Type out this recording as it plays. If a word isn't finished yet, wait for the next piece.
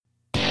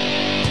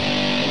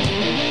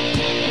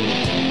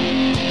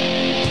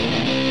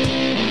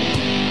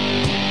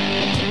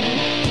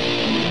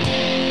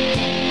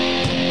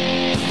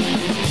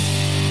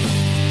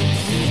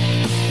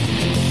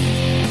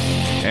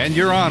And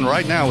you're on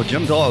right now with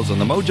Jim Dawes on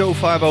the Mojo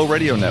 50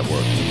 Radio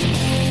Network.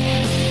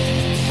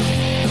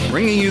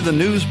 Bringing you the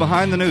news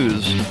behind the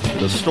news,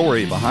 the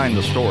story behind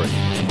the story.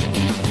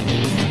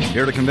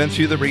 Here to convince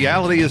you that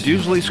reality is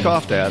usually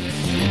scoffed at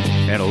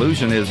and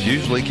illusion is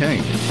usually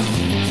king.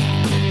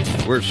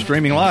 We're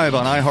streaming live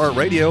on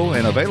iHeartRadio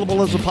and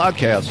available as a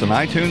podcast on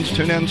iTunes,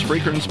 TuneIn,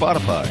 Spreaker, and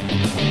Spotify.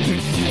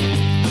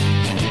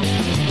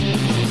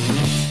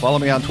 Follow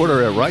me on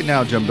Twitter at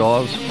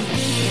RightNowJimDawes.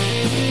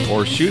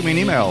 Or shoot me an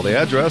email. The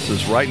address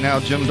is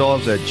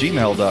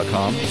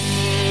rightnowjimdawes@gmail.com.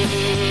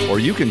 Or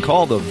you can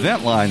call the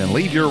vent line and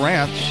leave your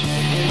rants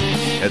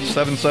at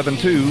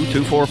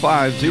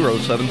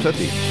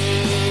 772-245-0750.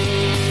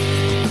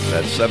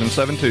 That's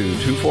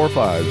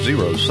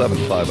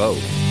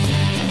 772-245-0750.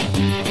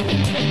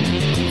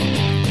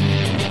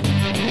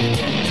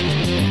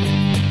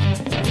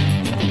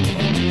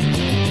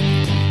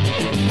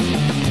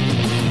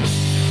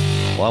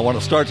 Well, I want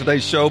to start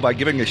today's show by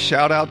giving a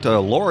shout out to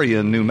Lori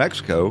in New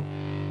Mexico.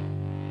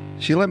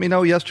 She let me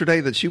know yesterday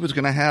that she was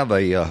going to have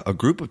a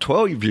group of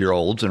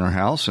 12-year-olds in her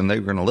house, and they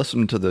were going to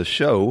listen to the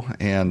show.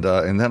 And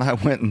then I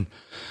went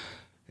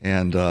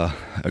and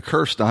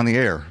cursed on the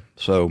air.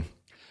 So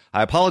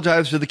I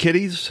apologize to the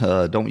kiddies.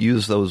 Don't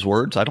use those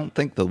words. I don't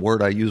think the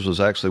word I used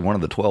was actually one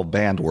of the 12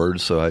 banned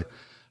words, so I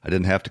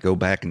didn't have to go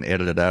back and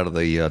edit it out of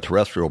the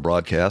terrestrial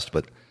broadcast.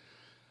 But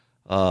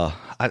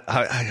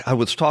I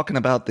was talking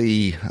about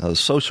the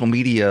social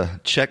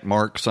media check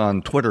marks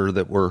on Twitter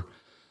that were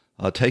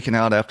taken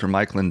out after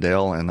Mike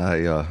Lindell, and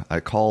I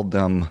called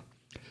them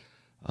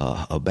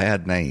a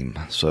bad name.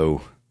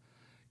 So,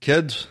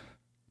 kids,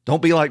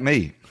 don't be like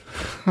me.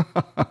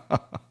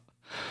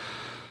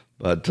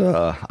 But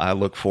I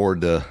look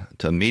forward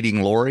to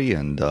meeting Lori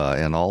and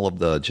all of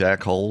the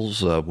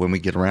jackholes when we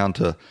get around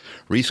to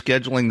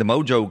rescheduling the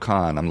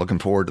MojoCon. I'm looking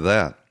forward to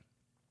that.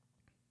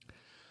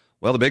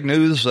 Well, the big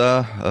news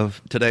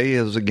of today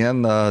is,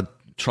 again,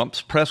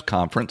 Trump's press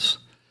conference.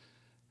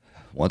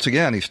 Once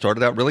again, he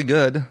started out really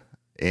good,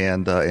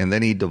 and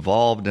then he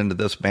devolved into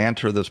this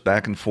banter, this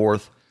back and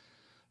forth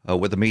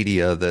with the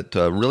media that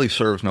really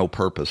serves no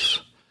purpose.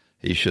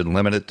 He should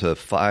limit it to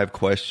 5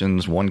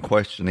 questions, 1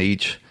 question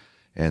each,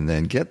 and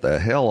then get the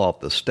hell off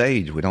the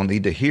stage. We don't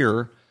need to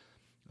hear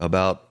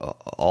about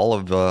all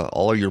of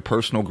your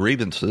personal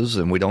grievances,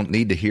 and we don't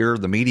need to hear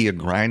the media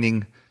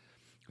grinding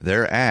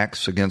their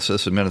acts against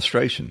this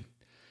administration.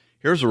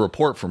 Here's a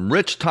report from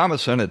Rich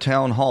Thomason at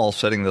Town Hall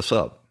setting this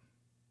up.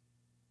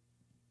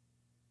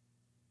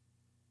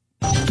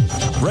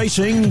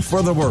 Bracing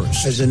for the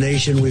worst. As a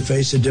nation, we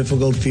face a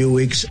difficult few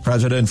weeks.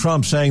 President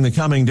Trump saying the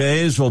coming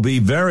days will be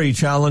very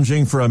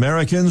challenging for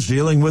Americans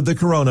dealing with the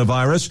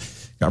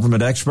coronavirus.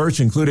 Government experts,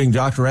 including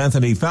Dr.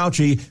 Anthony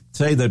Fauci,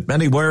 say that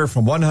anywhere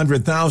from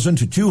 100,000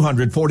 to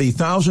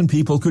 240,000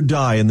 people could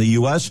die in the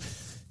U.S.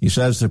 He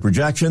says the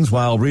projections,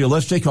 while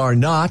realistic, are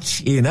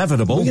not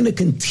inevitable. We're going to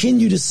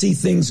continue to see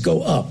things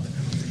go up.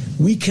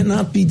 We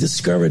cannot be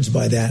discouraged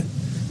by that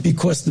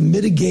because the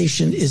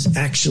mitigation is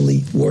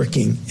actually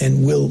working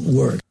and will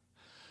work.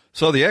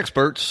 So the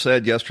experts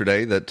said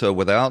yesterday that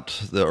without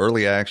the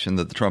early action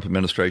that the Trump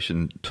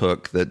administration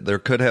took, that there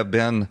could have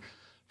been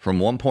from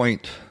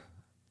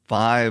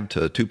 1.5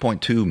 to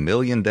 2.2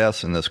 million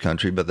deaths in this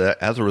country, but that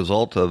as a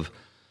result of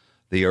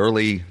the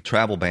early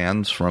travel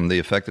bans from the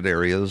affected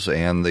areas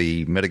and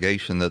the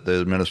mitigation that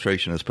the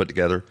administration has put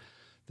together,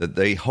 that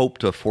they hope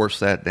to force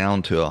that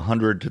down to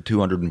 100 to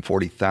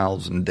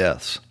 240,000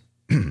 deaths.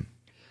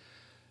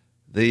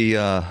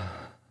 The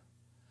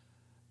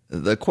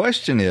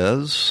question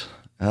is,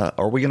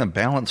 are we going to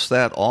balance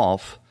that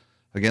off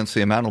against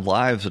the amount of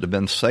lives that have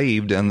been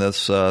saved in this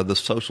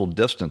social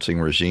distancing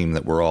regime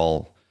that we're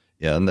all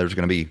in? There's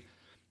going to be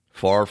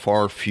far,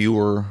 far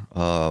fewer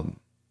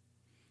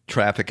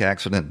traffic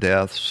accident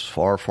deaths,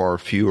 far, far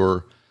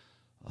fewer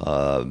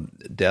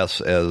deaths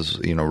as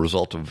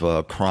result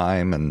of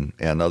crime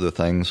and other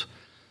things.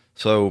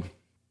 So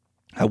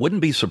I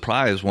wouldn't be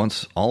surprised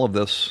once all of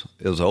this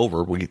is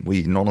over.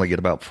 We normally get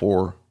about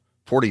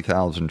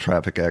 40,000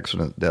 traffic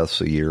accident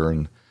deaths a year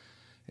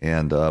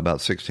and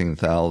about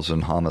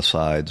 16,000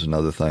 homicides and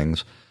other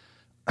things.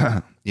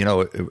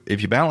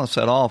 If you balance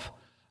that off,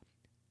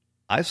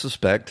 I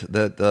suspect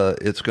that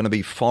it's going to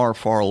be far,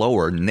 far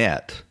lower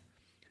net.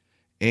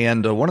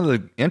 And one of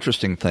the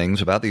interesting things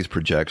about these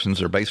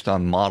projections are based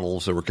on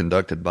models that were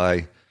conducted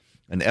by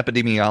an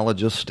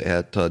epidemiologist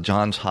at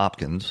Johns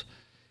Hopkins,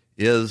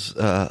 is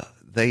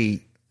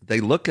they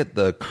look at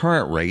the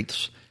current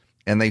rates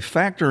and they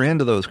factor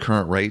into those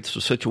current rates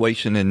the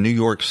situation in New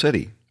York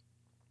City,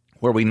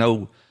 where we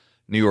know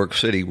New York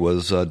City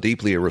was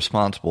deeply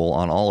irresponsible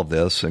on all of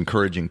this,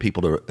 encouraging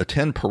people to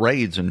attend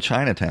parades in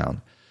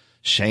Chinatown,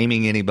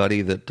 shaming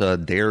anybody that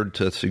dared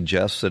to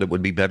suggest that it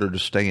would be better to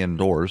stay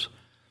indoors.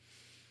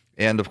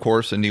 And, of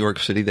course, in New York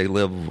City, they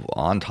live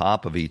on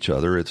top of each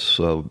other. It's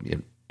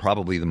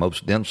probably the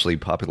most densely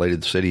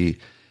populated city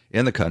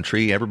in the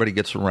country. Everybody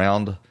gets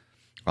around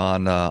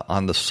on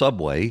the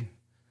subway,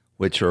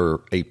 which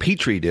are a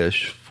petri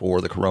dish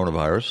for the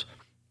coronavirus.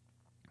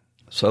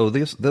 So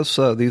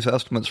these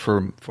estimates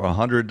for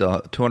 100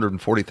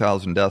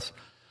 240,000 deaths,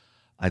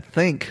 I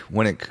think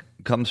when it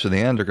comes to the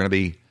end, are going to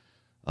be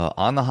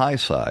on the high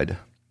side.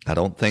 I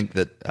think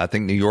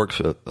New York's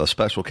a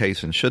special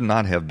case and should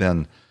not have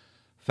been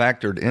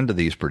factored into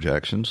these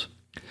projections.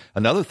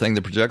 Another thing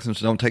the projections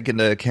don't take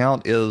into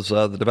account is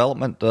the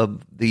development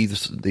of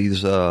these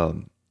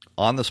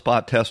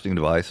on-the-spot testing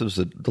devices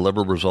that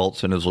deliver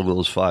results in as little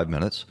as 5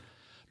 minutes,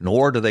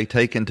 nor do they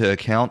take into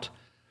account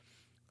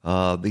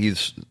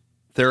these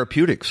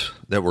therapeutics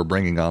that we're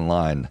bringing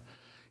online.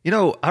 You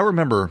know, I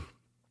remember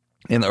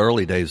in the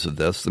early days of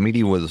this, the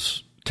media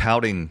was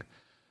touting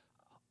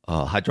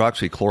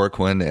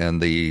hydroxychloroquine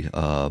and the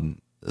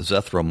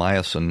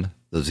azithromycin,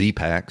 the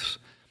Z-Paks,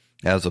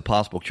 as a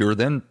possible cure.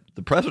 Then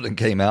the president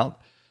came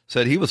out,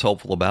 said he was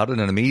hopeful about it,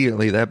 and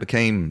immediately that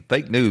became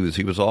fake news.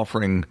 He was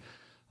offering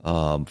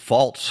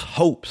false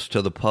hopes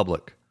to the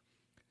public.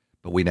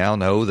 But we now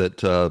know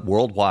that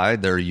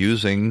worldwide they're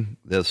using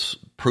this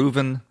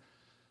proven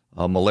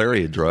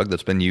malaria drug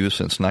that's been used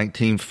since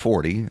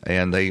 1940,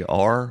 and they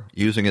are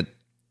using it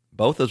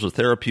both as a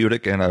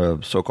therapeutic and a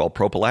so-called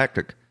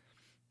prophylactic,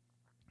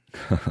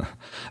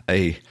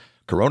 a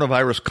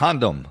coronavirus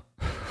condom.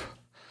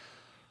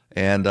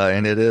 And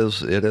it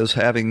is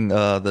having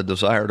the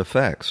desired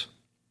effects.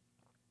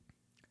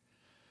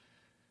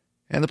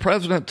 And the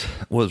president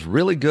was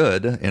really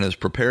good in his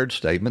prepared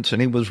statements,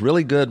 and he was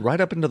really good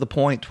right up into the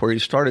point where he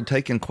started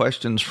taking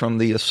questions from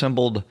the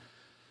assembled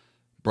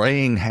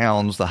braying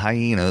hounds, the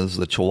hyenas,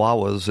 the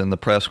chihuahuas in the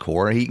press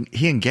corps.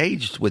 He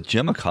engaged with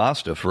Jim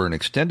Acosta for an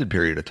extended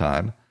period of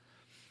time,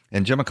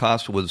 and Jim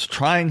Acosta was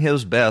trying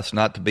his best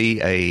not to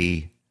be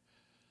a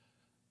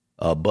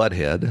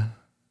butthead,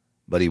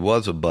 but he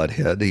was a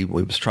butthead. He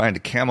was trying to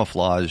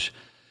camouflage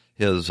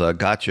his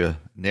gotcha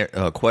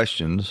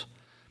questions.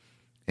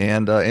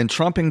 And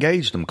Trump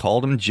engaged him,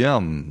 called him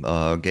Jim,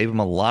 gave him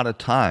a lot of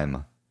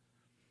time.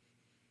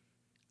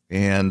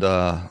 And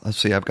let's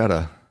see, do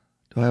I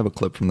have a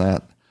clip from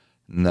that?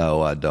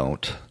 No, I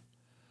don't.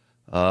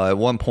 At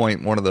one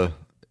point, one of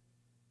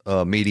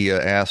the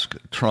media asked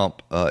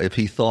Trump if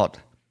he thought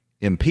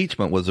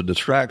impeachment was a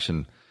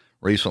distraction.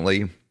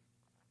 Recently,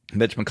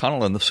 Mitch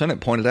McConnell in the Senate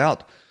pointed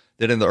out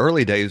that in the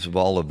early days of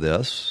all of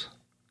this,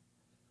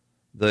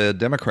 the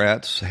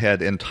Democrats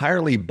had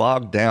entirely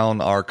bogged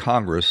down our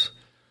Congress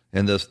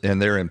in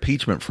their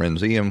impeachment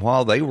frenzy. And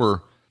while they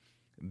were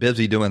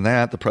busy doing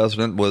that, the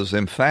president was,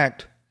 in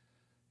fact,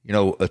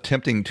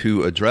 attempting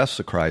to address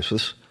the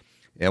crisis.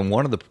 And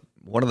one of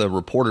the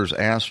reporters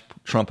asked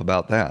Trump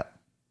about that.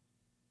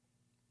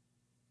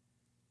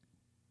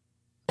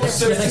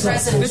 Mr.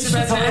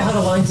 McConnell had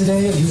a line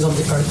today. He was on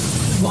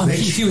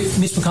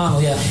Mitch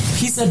McConnell, yeah.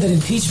 He said that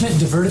impeachment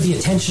diverted the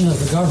attention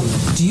of the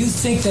government. Do you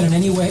think that in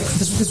any way,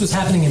 this was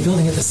happening and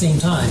building at the same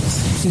time,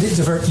 did it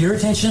divert your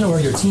attention or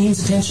your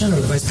team's attention or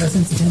the vice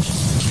president's attention?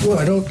 Well,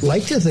 I don't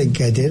like to think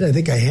I did. I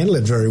think I handled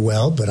it very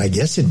well, but I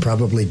guess it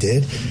probably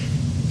did.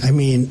 I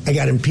mean, I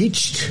got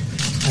impeached.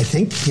 I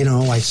think,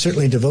 I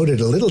certainly devoted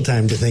a little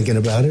time to thinking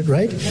about it,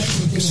 right?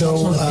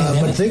 So,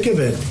 but think of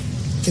it.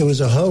 It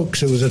was a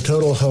hoax. It was a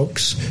total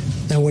hoax.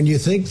 And when you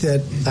think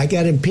that I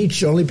got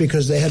impeached only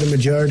because they had a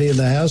majority in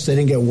the House, they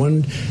didn't get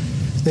one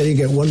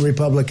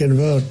Republican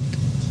vote.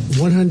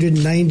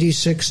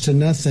 196 to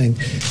nothing.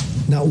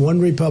 Not one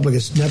Republican.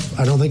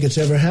 I don't think it's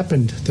ever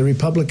happened. The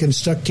Republicans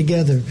stuck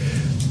together,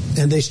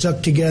 and they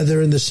stuck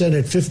together in the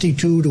Senate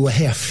 52 to a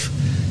half.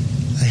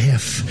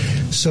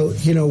 So,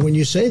 when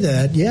you say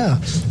that, yeah,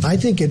 I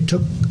think it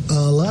took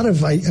a lot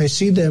of, I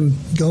see them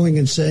going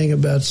and saying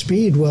about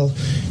speed. Well,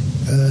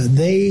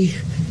 they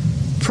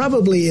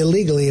probably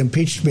illegally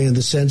impeached me in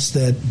the sense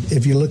that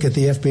if you look at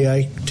the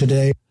FBI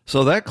today.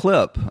 So that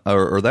clip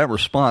or that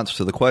response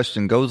to the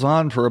question goes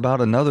on for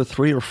about another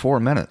 3 or 4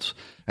 minutes.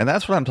 And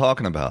that's what I'm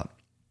talking about.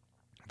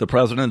 The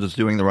president is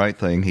doing the right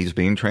thing. He's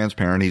being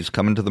transparent. He's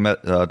coming to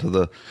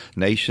the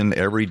nation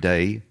every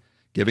day,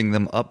 giving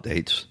them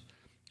updates.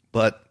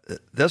 But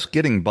this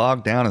getting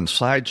bogged down and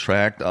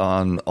sidetracked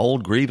on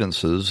old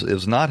grievances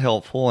is not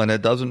helpful, and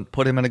it doesn't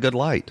put him in a good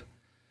light.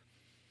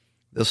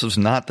 This is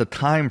not the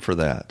time for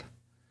that.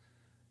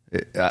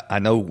 I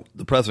know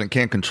the president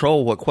can't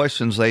control what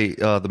questions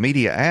the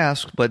media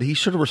ask, but he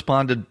should have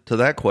responded to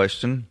that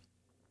question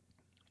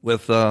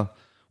with a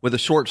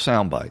short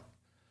soundbite.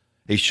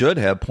 He should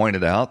have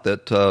pointed out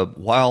that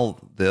while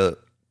the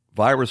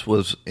virus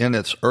was in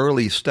its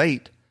early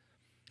state,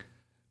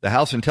 the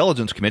House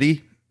Intelligence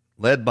Committee,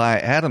 led by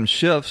Adam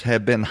Schiff,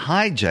 had been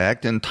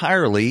hijacked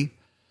entirely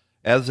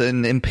as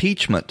an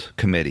impeachment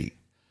committee.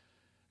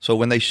 So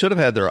when they should have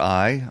had their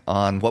eye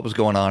on what was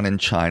going on in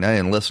China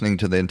and listening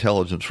to the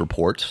intelligence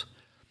reports,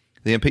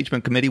 the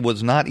impeachment committee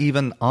was not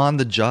even on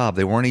the job.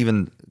 They weren't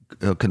even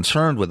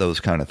concerned with those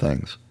kind of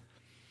things.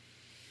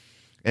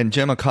 And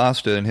Jim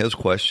Acosta, in his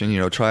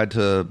question, tried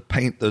to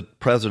paint the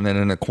president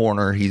in a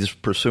corner. He's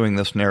pursuing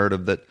this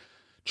narrative that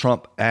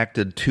Trump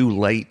acted too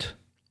late,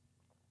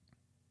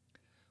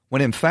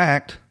 when in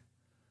fact,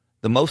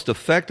 the most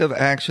effective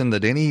action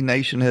that any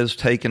nation has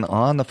taken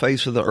on the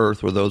face of the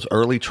earth were those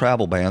early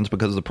travel bans,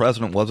 because the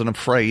president wasn't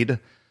afraid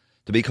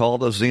to be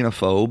called a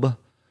xenophobe,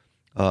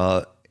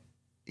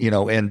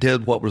 and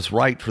did what was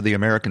right for the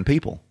American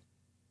people.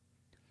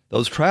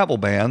 Those travel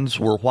bans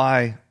were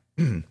why,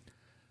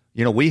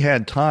 we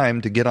had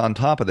time to get on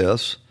top of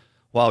this,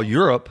 while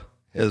Europe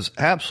is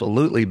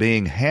absolutely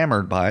being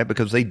hammered by it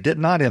because they did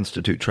not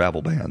institute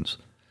travel bans.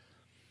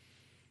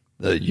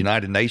 The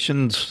United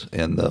Nations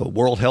and the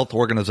World Health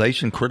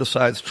Organization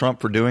criticized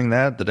Trump for doing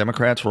that. The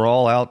Democrats were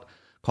all out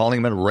calling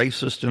him a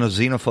racist and a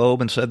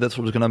xenophobe and said this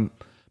was going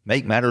to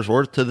make matters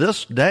worse. To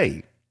this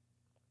day,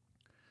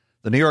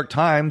 the New York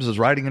Times is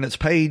writing in its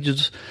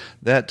pages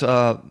that,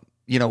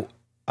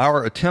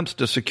 our attempts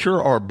to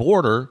secure our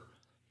border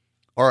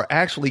are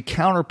actually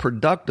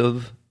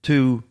counterproductive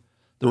to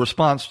the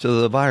response to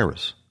the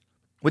virus,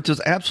 which is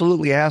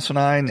absolutely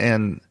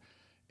asinine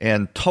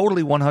and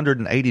totally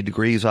 180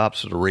 degrees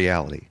opposite of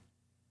reality.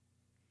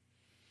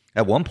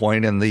 At one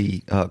point in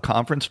the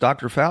conference,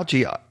 Dr.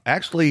 Fauci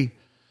actually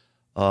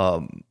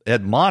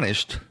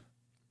admonished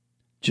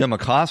Jim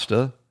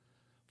Acosta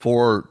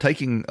for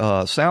taking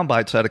sound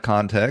bites out of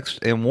context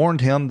and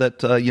warned him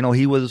that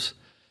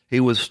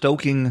he was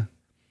stoking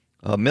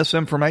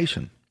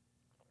misinformation.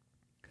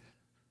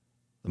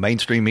 The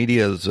mainstream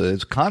media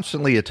is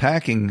constantly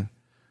attacking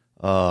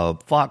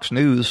Fox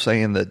News,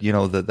 saying that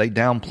that they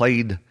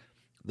downplayed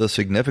the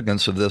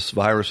significance of this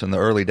virus in the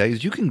early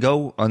days. You can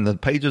go on the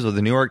pages of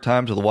the New York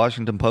Times or the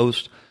Washington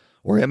Post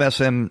or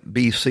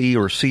MSNBC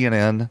or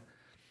CNN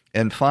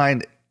and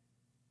find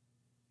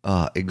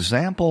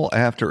example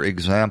after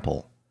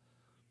example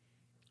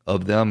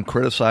of them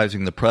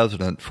criticizing the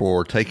president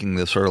for taking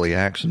this early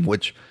action,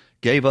 which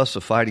gave us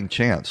a fighting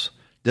chance.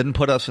 Didn't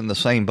put us in the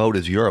same boat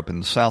as Europe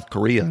and South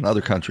Korea and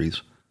other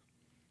countries.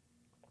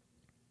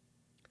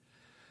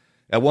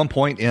 At one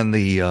point in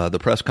the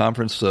press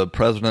conference, the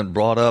president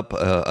brought up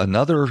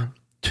another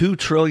 $2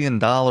 trillion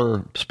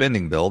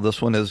spending bill.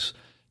 This one is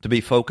to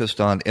be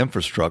focused on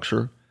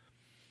infrastructure.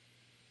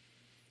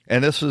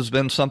 And this has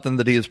been something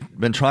that he has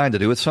been trying to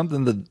do. It's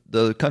something that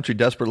the country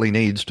desperately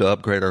needs to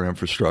upgrade our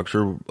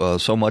infrastructure.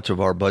 So much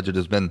of our budget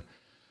has been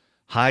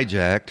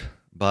hijacked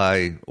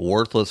by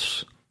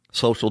worthless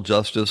social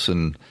justice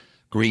and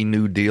Green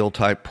New Deal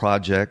type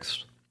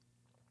projects.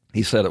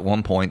 He said at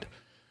one point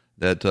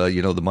that,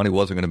 the money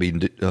wasn't going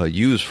to be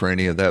used for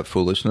any of that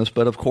foolishness.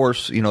 But of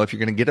course, if you're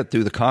going to get it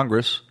through the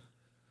Congress,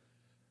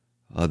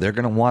 they're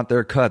going to want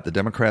their cut. The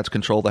Democrats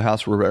control the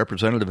House of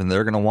Representatives, and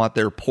they're going to want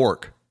their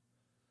pork.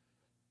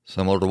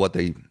 Similar to what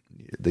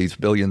these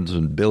billions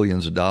and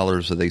billions of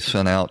dollars that they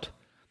sent out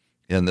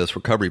in this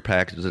recovery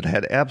package that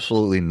had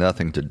absolutely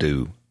nothing to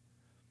do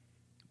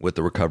with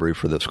the recovery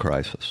for this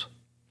crisis.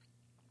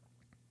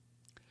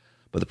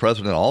 But the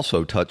president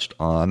also touched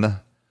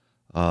on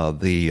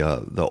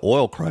the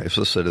oil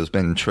crisis that has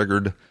been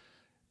triggered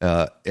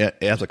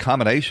as a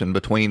combination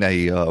between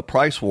a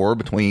price war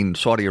between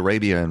Saudi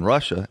Arabia and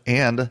Russia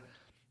and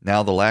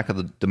now the lack of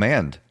the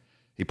demand.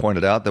 He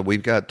pointed out that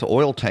we've got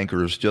oil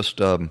tankers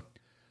just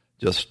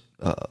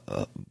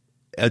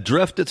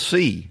adrift at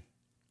sea,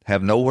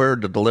 have nowhere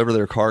to deliver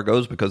their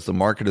cargoes because the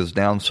market is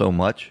down so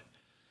much.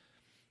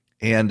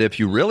 And if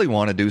you really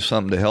want to do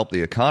something to help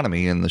the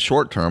economy in the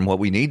short term, what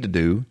we need to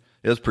do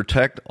is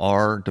protect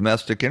our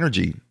domestic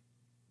energy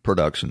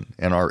production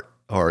and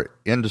our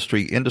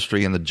industry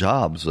and the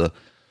jobs.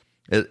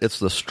 It's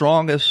the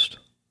strongest,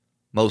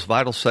 most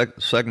vital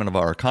segment of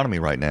our economy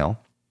right now.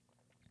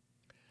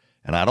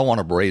 And I don't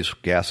want to raise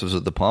gases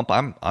at the pump.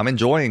 I'm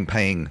enjoying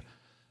paying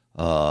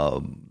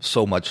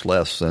so much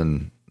less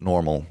than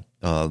normal.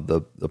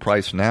 The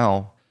price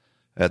now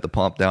at the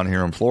pump down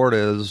here in Florida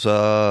is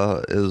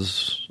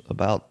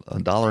about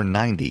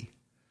 $1.90.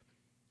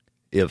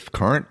 If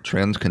current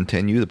trends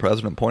continue, the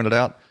president pointed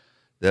out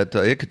that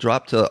it could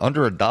drop to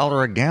under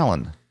 $1 a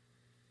gallon,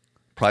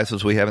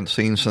 prices we haven't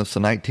seen since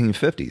the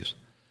 1950s.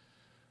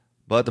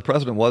 But the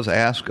president was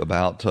asked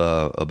about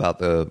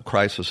the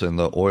crisis in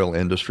the oil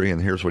industry,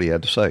 and here's what he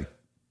had to say.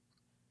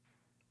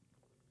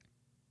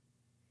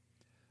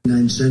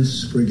 9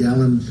 cents per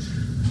gallon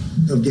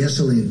of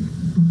gasoline.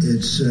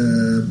 It's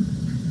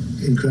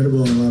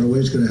incredible in a lot of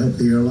ways, going to help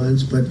the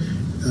airlines, but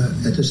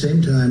at the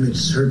same time,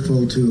 it's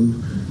hurtful to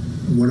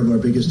one of our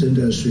biggest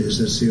industries,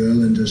 that's the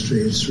oil industry.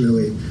 It's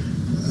really,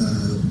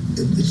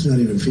 it's not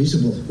even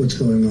feasible what's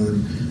going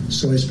on.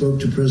 So I spoke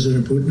to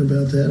President Putin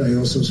about that. I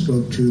also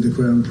spoke to the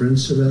Crown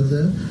Prince about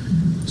that,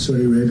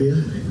 Saudi Arabia.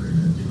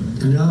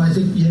 And now I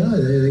think,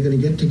 they're going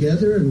to get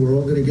together, and we're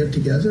all going to get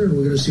together, and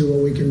we're going to see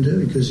what we can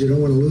do, because you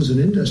don't want to lose an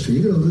industry.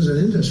 You're going to lose an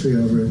industry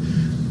over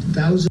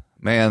 1,000.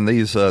 Man,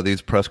 these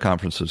press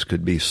conferences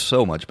could be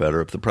so much better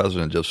if the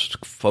president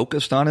just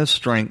focused on his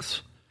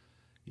strengths,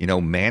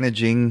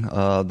 managing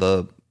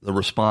the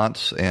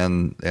response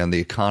and the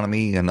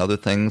economy and other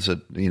things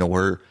that,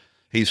 where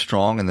he's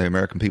strong and the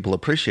American people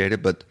appreciate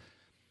it. But,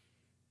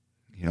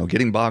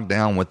 getting bogged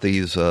down with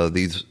these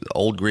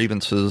old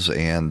grievances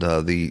and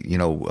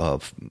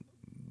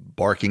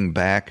barking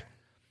back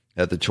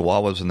at the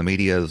chihuahuas in the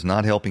media is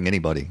not helping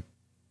anybody.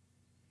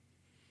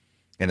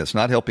 And it's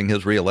not helping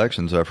his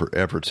reelections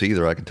efforts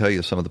either. I can tell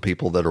you some of the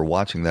people that are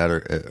watching that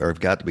have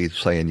got to be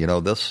saying,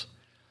 this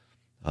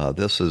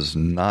is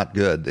not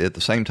good. At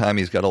the same time,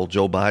 he's got old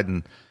Joe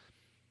Biden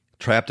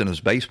trapped in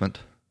his basement.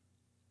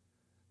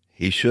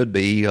 He should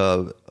be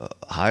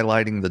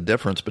highlighting the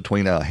difference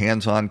between a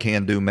hands-on,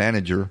 can-do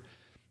manager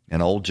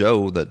and old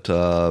Joe that,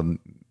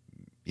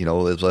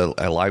 is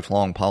a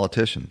lifelong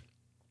politician.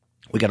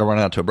 We got to run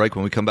out to a break.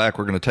 When we come back,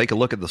 we're going to take a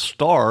look at the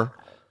star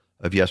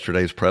of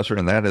yesterday's presser,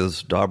 and that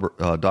is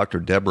Dr.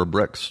 Deborah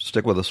Birx.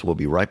 Stick with us. We'll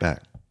be right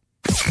back.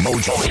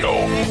 Mojo.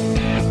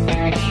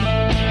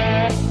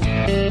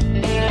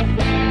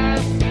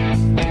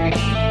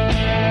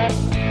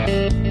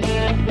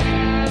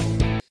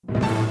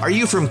 Are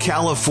you from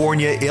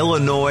California,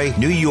 Illinois,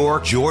 New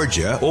York,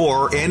 Georgia,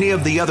 or any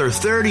of the other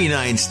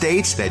 39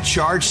 states that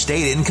charge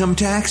state income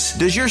tax?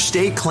 Does your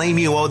state claim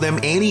you owe them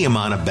any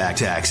amount of back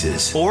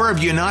taxes? Or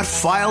have you not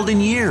filed in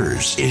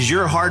years? Is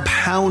your heart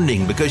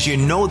pounding because you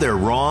know they're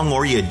wrong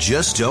or you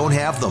just don't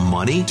have the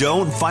money?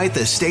 Don't fight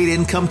the state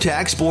income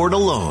tax board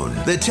alone.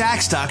 The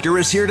Tax Doctor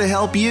is here to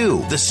help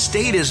you. The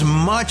state is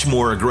much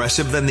more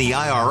aggressive than the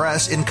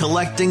IRS in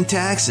collecting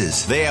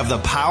taxes. They have the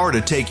power to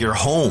take your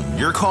home,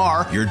 your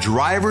car, your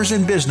driver's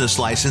and business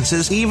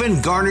licenses,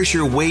 even garnish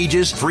your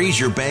wages, freeze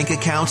your bank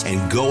accounts,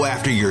 and go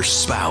after your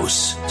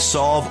spouse.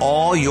 Solve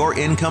all your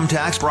income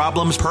tax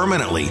problems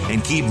permanently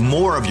and keep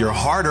more of your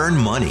hard-earned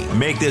money.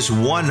 Make this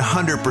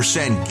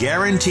 100%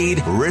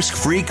 guaranteed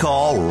risk-free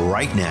call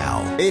right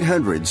now.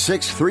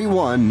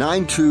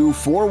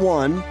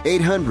 800-631-9241.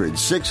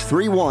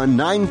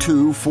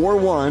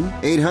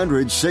 800-631-9241.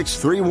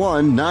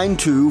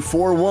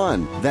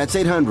 800-631-9241. That's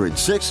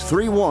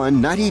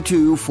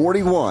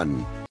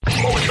 800-631-9241.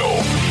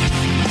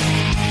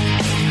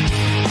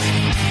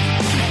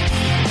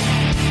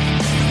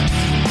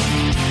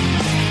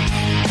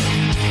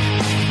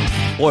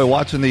 Boy,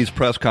 watching these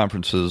press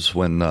conferences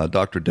when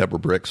Dr. Deborah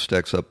Birx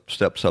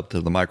steps up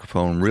to the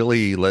microphone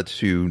really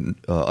lets you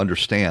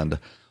understand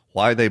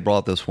why they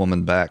brought this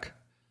woman back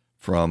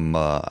from,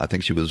 I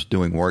think she was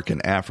doing work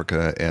in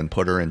Africa, and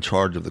put her in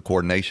charge of the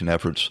coordination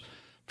efforts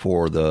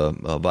for the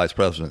vice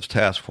president's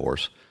task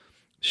force.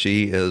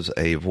 She is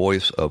a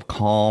voice of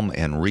calm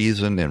and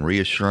reason and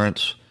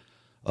reassurance,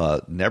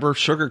 never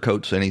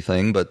sugarcoats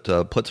anything, but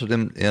puts it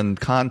in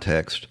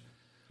context.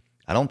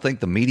 I don't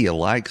think the media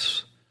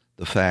likes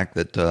the fact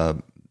that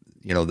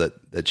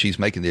that she's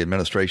making the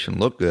administration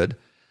look good.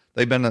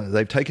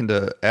 They've taken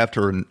to,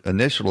 after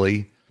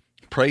initially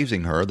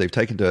praising her, they've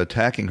taken to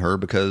attacking her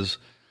because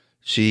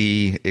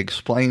she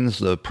explains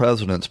the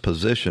president's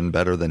position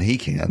better than he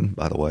can,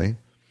 by the way,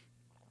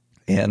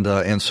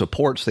 and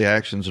supports the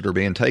actions that are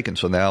being taken.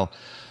 So now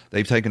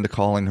they've taken to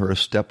calling her a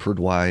Stepford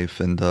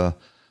wife and a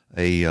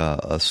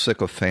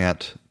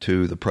sycophant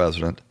to the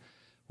president,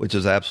 which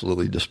is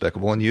absolutely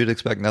despicable. And you'd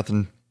expect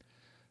nothing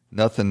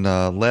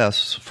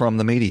less from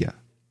the media.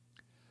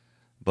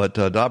 But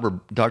Dr.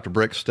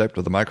 Birx stepped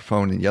to the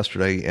microphone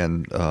yesterday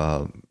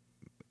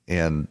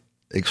and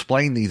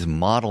explained these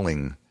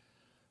modeling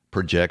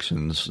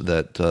projections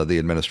that the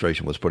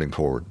administration was putting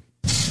forward.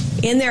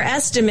 In their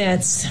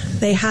estimates,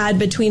 they had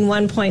between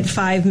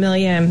 1.5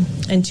 million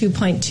and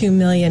 2.2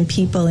 million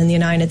people in the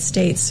United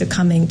States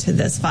succumbing to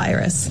this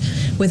virus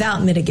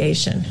without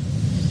mitigation.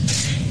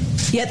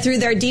 Yet through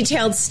their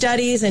detailed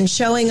studies and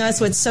showing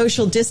us what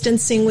social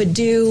distancing would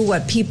do,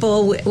 what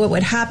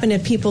would happen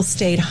if people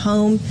stayed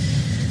home,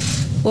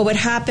 what would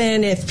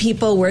happen if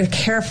people were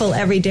careful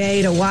every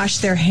day to wash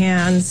their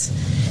hands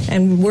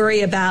and worry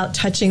about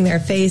touching their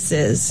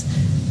faces,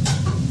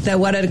 that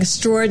what an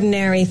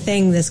extraordinary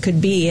thing this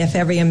could be if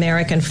every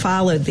American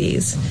followed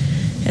these.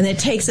 And it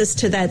takes us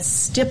to that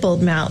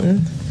stippled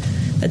mountain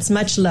that's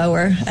much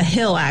lower, a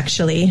hill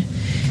actually,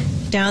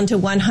 down to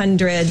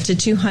 100 to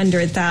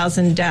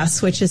 200,000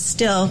 deaths, which is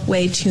still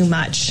way too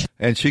much.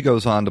 And she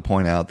goes on to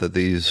point out that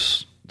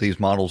these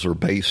models are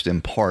based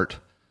in part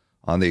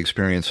on the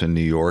experience in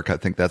New York. I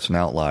think that's an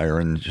outlier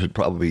and should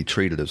probably be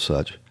treated as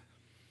such.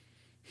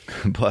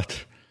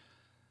 But,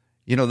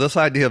 this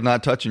idea of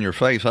not touching your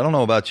face, I don't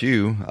know about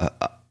you.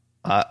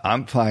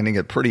 I'm finding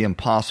it pretty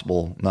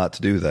impossible not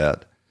to do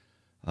that.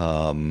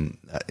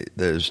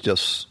 It's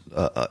just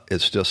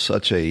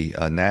such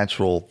a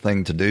natural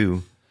thing to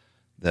do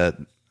that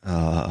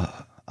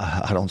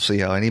I don't see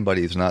how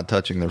anybody's not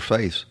touching their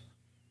face.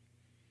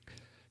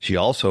 She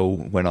also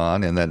went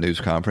on in that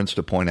news conference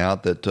to point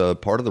out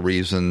that part of the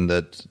reason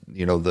that,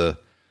 the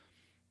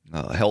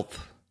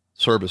health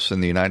service in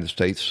the United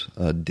States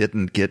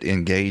didn't get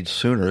engaged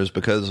sooner is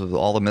because of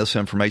all the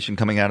misinformation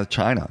coming out of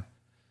China.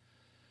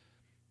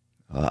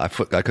 I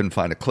couldn't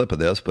find a clip of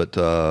this, but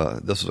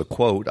this is a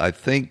quote. "I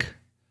think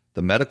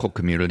the medical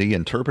community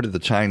interpreted the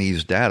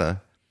Chinese data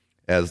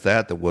as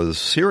that was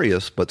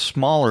serious but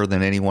smaller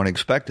than anyone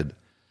expected."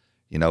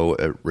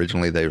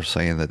 Originally they were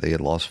saying that they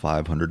had lost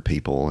 500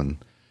 people and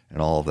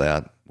all of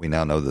that. We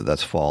now know that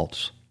that's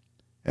false,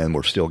 and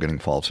we're still getting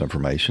false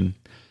information.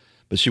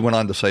 But she went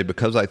on to say,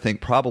 "Because I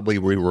think probably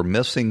we were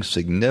missing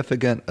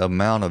significant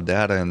amount of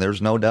data," and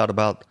there's no doubt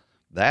about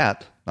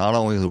that, not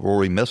only were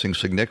we missing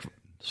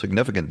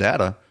significant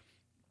data,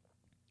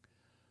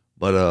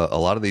 but a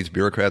lot of these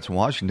bureaucrats in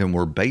Washington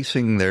were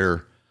basing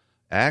their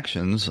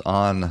actions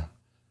on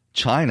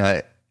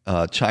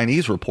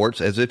Chinese reports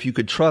as if you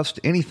could trust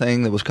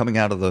anything that was coming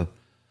out of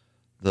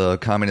the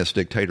communist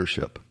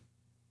dictatorship.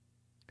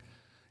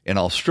 In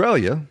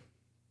Australia,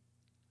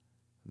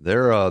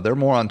 they're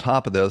more on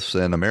top of this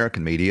than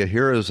American media.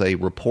 Here is a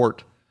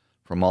report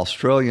from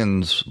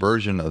Australians'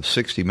 version of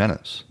 60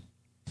 Minutes.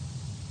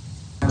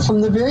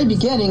 From the very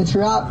beginning,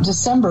 throughout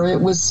December,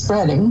 it was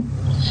spreading,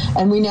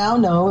 and we now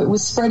know it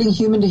was spreading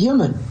human to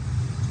human.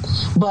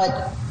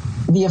 But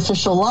the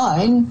official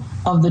line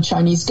of the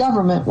Chinese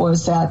government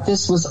was that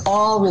this was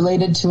all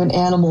related to an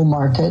animal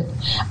market,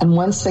 and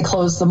once they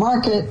closed the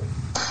market,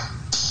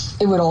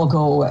 it would all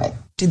go away.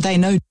 Did they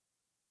know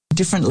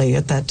differently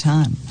at that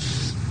time?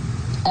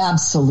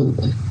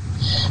 Absolutely.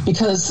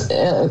 Because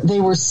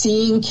they were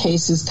seeing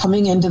cases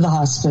coming into the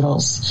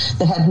hospitals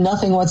that had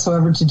nothing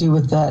whatsoever to do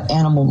with that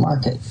animal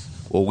market.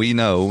 Well, we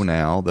know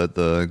now that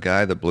the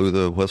guy that blew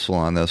the whistle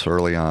on this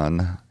early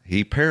on,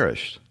 he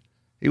perished.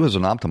 He was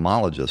an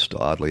ophthalmologist,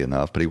 oddly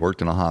enough, but he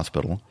worked in a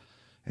hospital.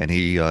 And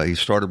he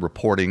started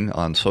reporting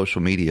on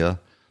social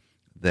media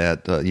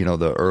that,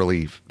 the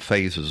early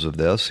phases of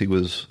this, he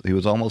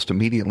was almost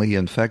immediately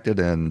infected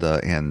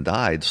and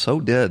died. So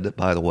did,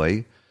 by the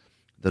way,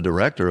 the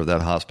director of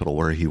that hospital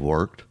where he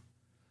worked.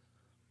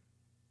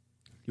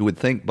 You would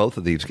think both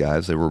of these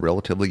guys, they were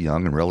relatively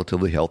young and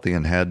relatively healthy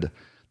and had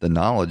the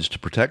knowledge to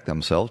protect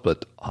themselves,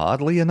 but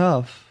oddly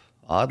enough,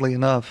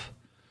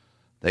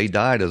 they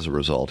died as a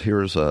result.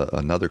 Here's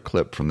another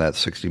clip from that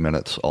 60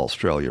 Minutes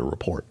Australia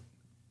report.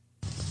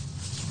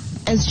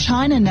 As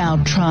China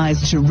now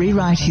tries to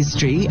rewrite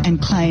history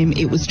and claim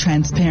it was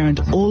transparent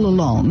all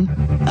along,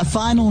 a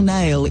final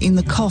nail in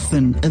the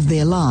coffin of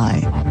their lie.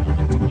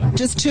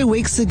 Just 2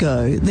 weeks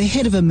ago, the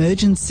head of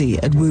emergency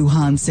at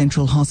Wuhan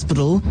Central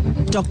Hospital,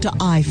 Dr.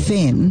 Ai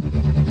Fen,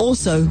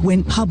 also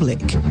went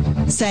public,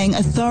 saying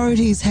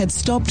authorities had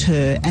stopped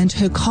her and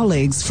her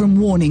colleagues from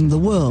warning the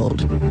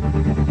world.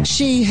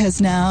 She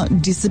has now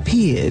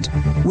disappeared,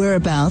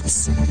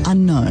 whereabouts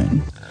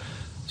unknown.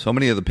 So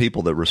many of the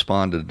people that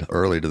responded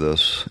early to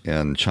this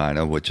in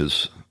China, which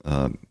is,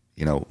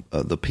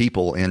 the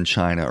people in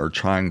China are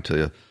trying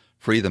to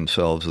free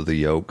themselves of the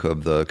yoke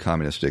of the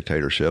communist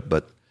dictatorship,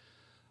 but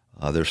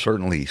they're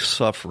certainly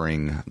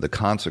suffering the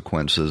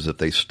consequences if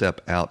they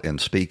step out and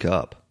speak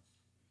up.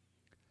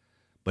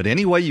 But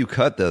any way you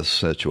cut this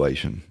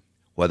situation,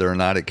 whether or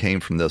not it came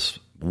from this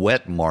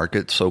wet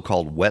market,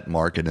 so-called wet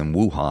market in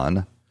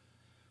Wuhan,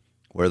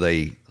 where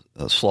they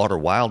slaughter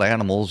wild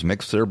animals,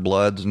 mix their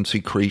bloods and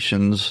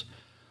secretions,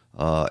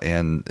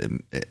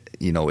 and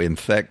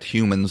infect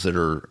humans that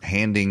are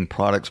handing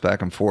products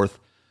back and forth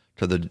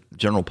to the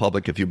general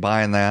public. If you're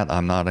buying that,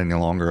 I'm not any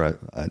longer.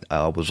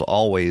 I was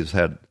always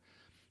had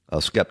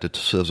a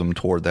skepticism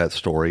toward that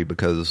story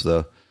because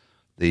the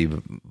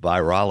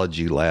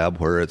virology lab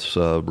where it's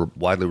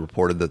widely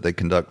reported that they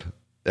conduct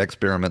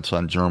experiments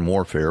on germ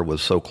warfare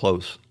was so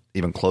close,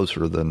 even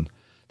closer than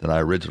I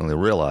originally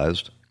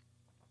realized.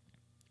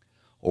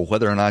 Or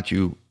whether or not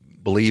you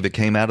believe it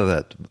came out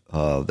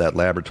of that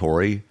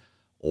laboratory,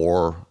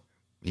 or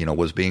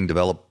was being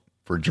developed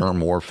for germ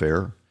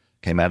warfare,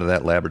 came out of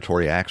that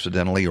laboratory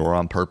accidentally or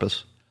on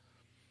purpose.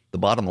 The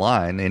bottom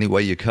line, any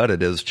way you cut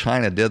it, is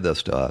China did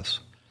this to us,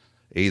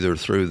 either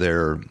through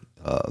their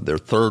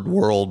third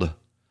world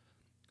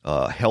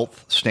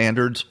health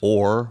standards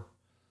or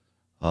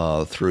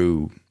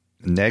through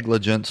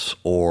negligence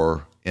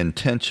or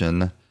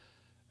intention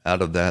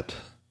out of that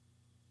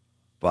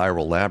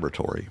viral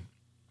laboratory.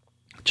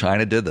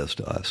 China did this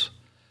to us.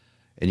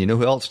 And you know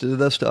who else did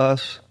this to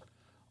us?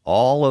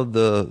 All of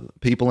the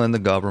people in the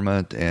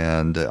government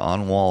and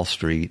on Wall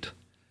Street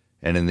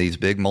and in these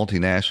big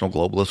multinational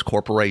globalist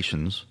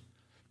corporations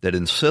that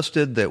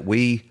insisted that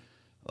we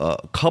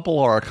couple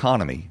our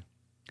economy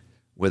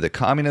with a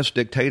communist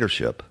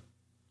dictatorship.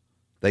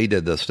 They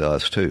did this to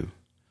us too.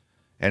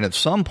 And at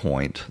some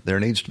point,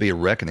 there needs to be a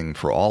reckoning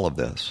for all of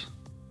this.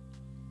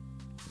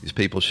 These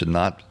people should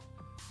not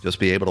just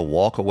be able to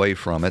walk away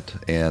from it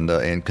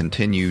and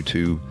continue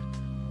to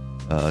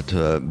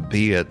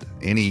be at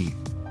any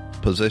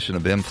position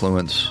of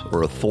influence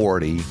or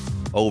authority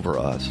over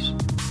us.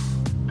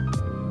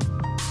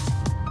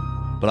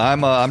 But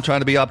I'm trying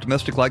to be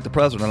optimistic like the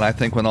president. I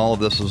think when all of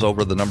this is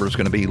over, the number is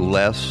going to be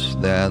less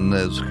than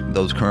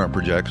those current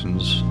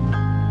projections.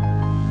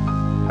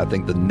 I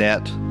think the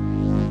net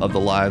of the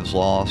lives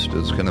lost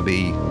is going to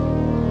be,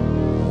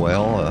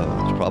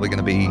 it's probably going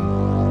to be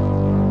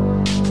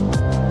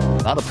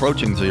not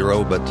approaching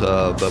zero, but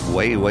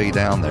way, way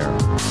down there.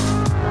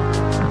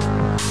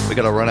 We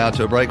got to run out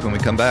to a break. When we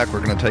come back, we're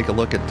going to take a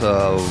look at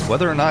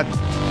whether or not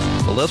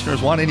the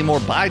listeners want any more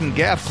Biden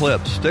gaffe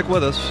clips. Stick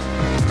with us.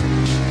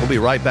 We'll be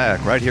right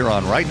back, right here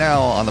on Right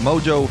Now on the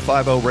Mojo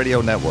 50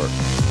 Radio Network.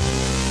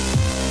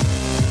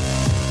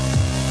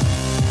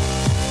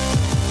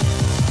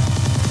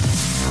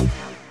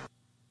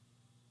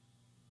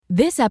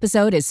 This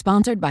episode is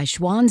sponsored by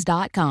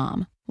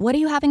Schwans.com. What are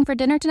you having for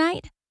dinner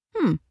tonight?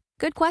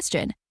 Good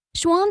question.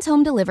 Schwann's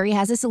Home Delivery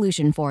has a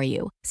solution for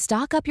you.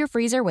 Stock up your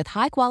freezer with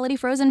high-quality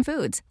frozen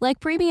foods like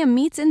premium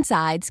meats and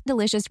sides,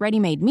 delicious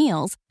ready-made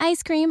meals,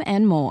 ice cream,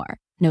 and more.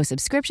 No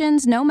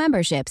subscriptions, no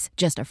memberships,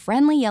 just a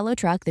friendly yellow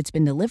truck that's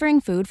been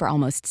delivering food for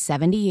almost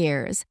 70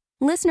 years.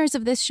 Listeners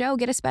of this show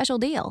get a special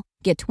deal.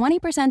 Get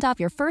 20% off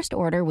your first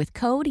order with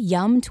code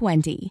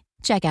YUM20.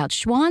 Check out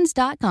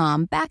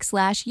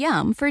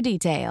schwans.com/YUM for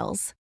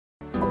details.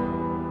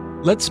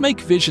 Let's make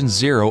Vision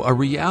Zero a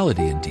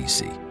reality in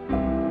D.C.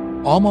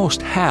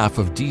 Almost half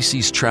of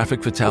D.C.'s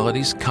traffic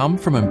fatalities come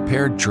from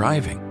impaired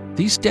driving.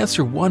 These deaths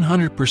are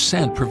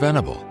 100%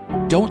 preventable.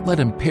 Don't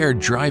let impaired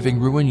driving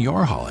ruin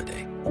your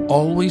holiday.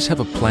 Always have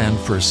a plan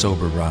for a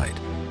sober ride.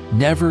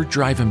 Never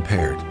drive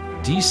impaired.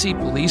 D.C.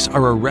 police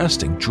are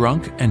arresting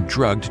drunk and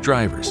drugged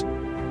drivers.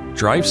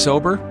 Drive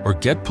sober or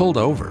get pulled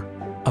over.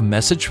 A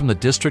message from the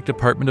District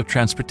Department of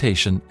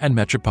Transportation and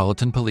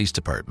Metropolitan Police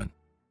Department.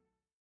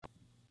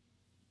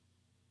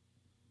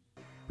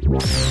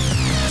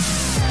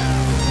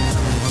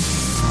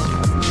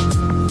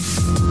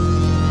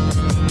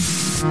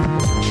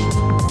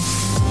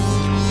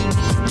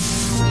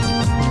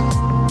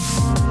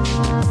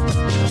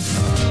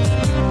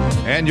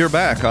 And you're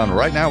back on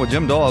Right Now with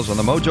Jim Dawes on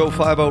the Mojo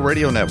 50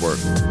 Radio Network.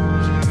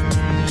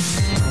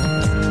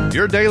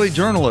 Your daily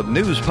journal of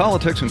news,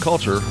 politics, and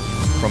culture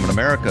from an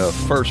America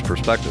First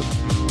perspective.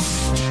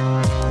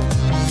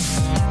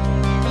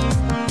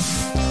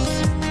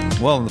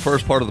 Well, in the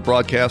first part of the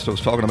broadcast, I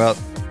was talking about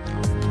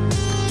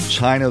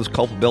China's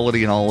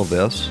culpability in all of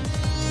this.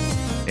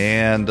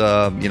 And,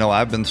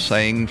 I've been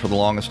saying for the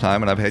longest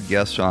time, and I've had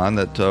guests on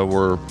that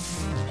were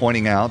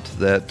pointing out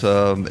that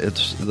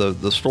it's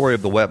the story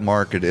of the wet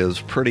market is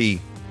pretty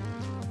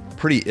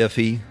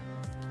iffy.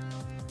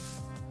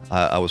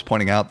 I was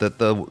pointing out that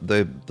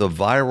the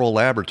viral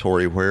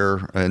laboratory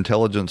where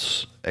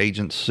intelligence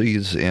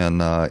agencies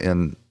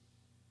in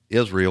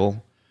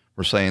Israel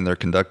were saying they're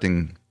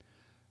conducting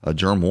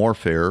germ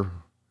warfare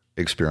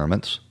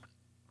experiments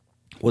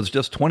was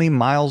just 20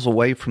 miles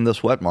away from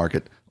this wet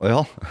market.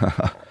 Well,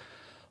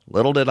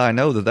 little did I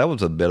know that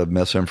was a bit of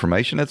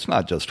misinformation. It's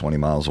not just 20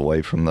 miles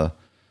away from the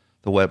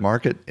wet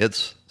market.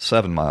 It's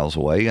 7 miles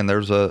away, and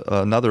there's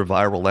another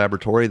viral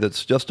laboratory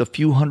that's just a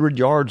few hundred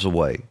yards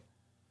away.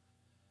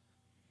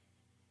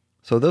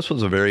 So this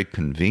was a very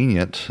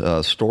convenient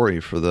story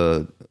for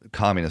the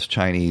communist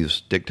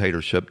Chinese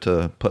dictatorship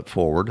to put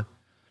forward.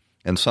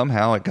 And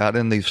somehow it got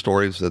in these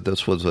stories that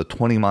this was a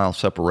 20-mile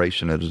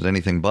separation. It was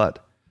anything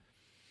but.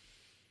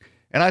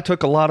 And I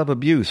took a lot of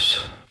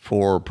abuse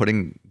for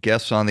putting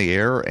guests on the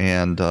air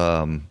and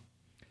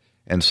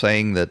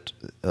saying that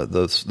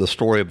the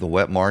story of the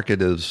wet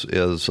market is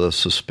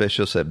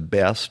suspicious at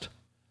best.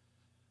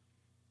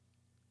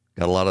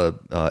 Got a lot of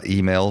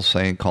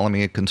emails calling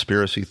me a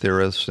conspiracy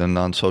theorist and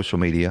on social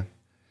media.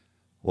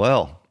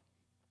 Well,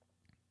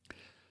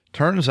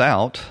 turns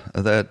out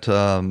that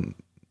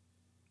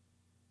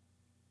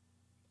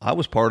I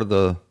was part of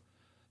the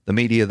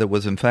media that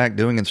was in fact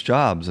doing its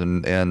jobs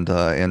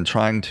and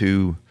trying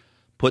to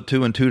put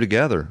two and two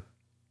together,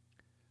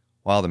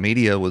 while the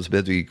media was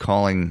busy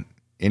calling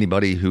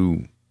anybody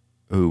who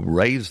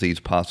raised these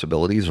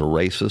possibilities a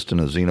racist and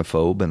a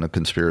xenophobe and a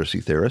conspiracy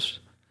theorist.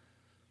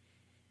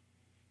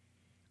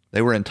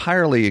 They were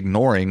entirely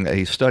ignoring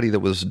a study that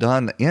was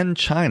done in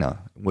China.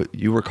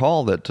 You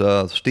recall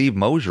that Steve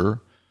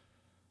Mosier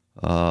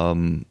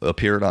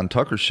appeared on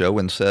Tucker's show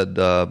and said,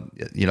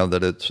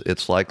 that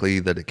it's likely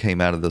that it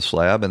came out of this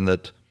lab, and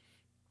that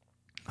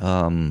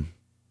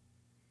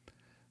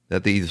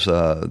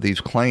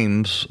these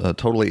claims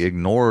totally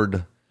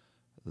ignored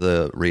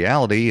the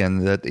reality,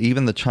 and that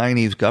even the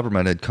Chinese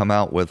government had come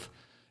out with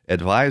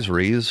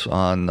advisories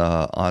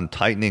on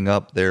tightening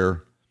up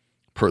their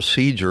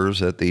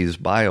procedures at these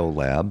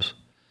biolabs.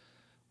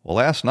 Well,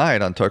 last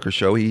night on Tucker's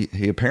show,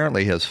 he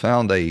apparently has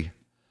found a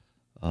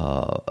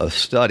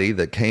study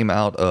that came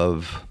out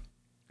of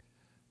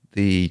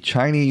the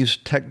Chinese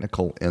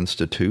Technical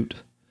Institute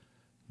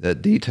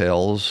that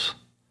details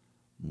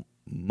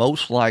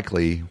most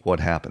likely what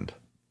happened.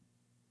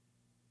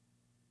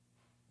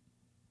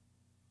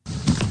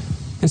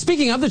 And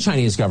speaking of the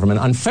Chinese government,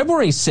 on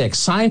February 6,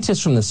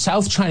 scientists from the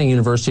South China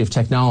University of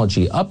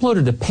Technology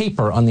uploaded a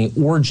paper on the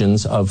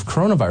origins of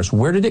coronavirus.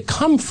 Where did it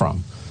come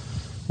from?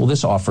 Well,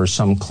 this offers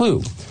some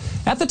clue.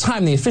 At the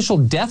time, the official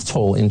death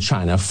toll in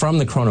China from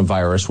the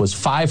coronavirus was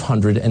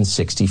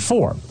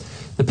 564.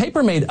 The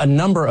paper made a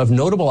number of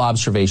notable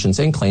observations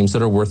and claims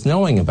that are worth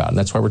knowing about, and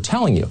that's why we're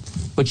telling you.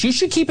 But you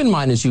should keep in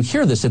mind as you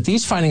hear this that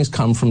these findings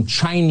come from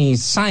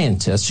Chinese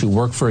scientists who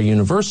work for a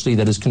university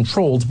that is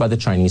controlled by the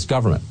Chinese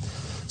government.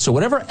 So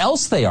whatever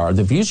else they are,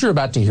 the views you're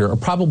about to hear are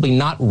probably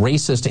not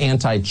racist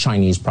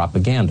anti-Chinese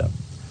propaganda.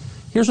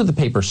 Here's what the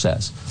paper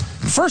says.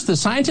 First, the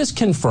scientists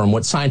confirm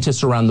what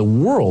scientists around the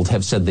world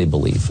have said they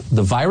believe.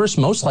 The virus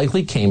most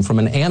likely came from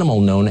an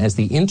animal known as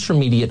the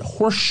intermediate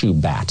horseshoe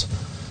bat.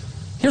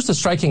 Here's the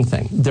striking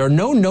thing. There are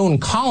no known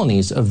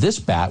colonies of this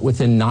bat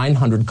within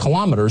 900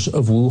 kilometers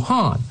of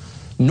Wuhan,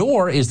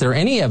 nor is there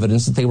any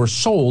evidence that they were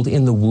sold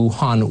in the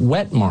Wuhan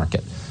wet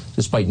market.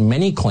 despite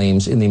many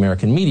claims in the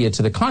American media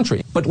to the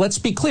contrary. But let's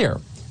be clear.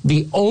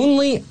 The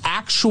only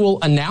actual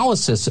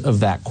analysis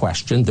of that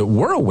question that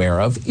we're aware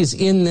of is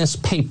in this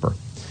paper.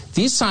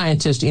 These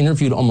scientists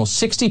interviewed almost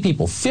 60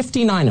 people,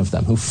 59 of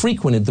them, who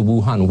frequented the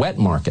Wuhan wet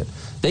market.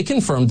 They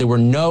confirmed there were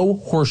no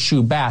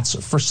horseshoe bats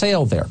for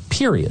sale there,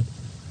 period.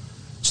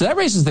 So that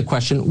raises the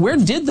question, where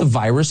did the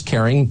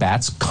virus-carrying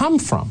bats come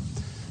from?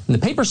 And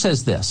the paper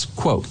says this,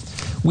 quote,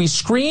 "We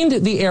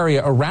screened the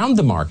area around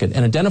the market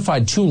and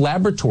identified 2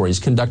 laboratories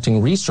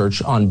conducting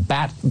research on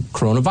bat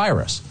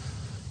coronavirus.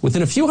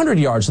 Within a few hundred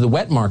yards of the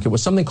wet market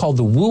was something called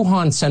the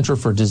Wuhan Center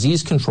for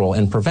Disease Control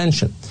and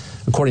Prevention.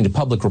 According to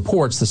public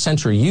reports, the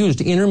center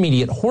used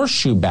intermediate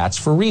horseshoe bats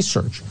for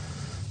research.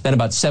 Then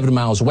about 7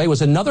 miles away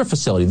was another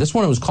facility. This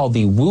one was called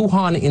the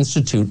Wuhan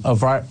Institute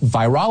of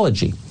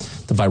Virology.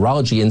 The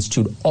Virology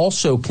Institute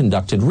also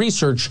conducted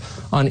research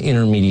on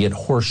intermediate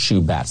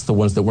horseshoe bats, the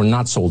ones that were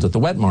not sold at the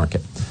wet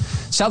market.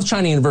 South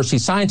China University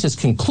scientists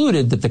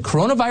concluded that the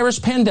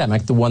coronavirus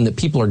pandemic, the one that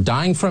people are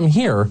dying from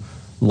here,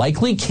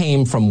 likely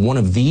came from one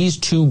of these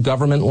 2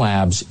 government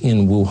labs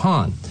in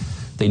Wuhan.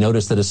 They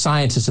noticed that a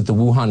scientist at the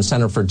Wuhan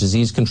Center for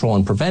Disease Control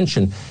and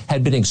Prevention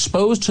had been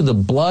exposed to the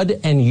blood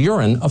and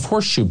urine of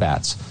horseshoe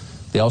bats.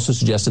 They also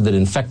suggested that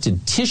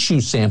infected tissue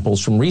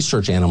samples from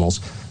research animals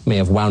may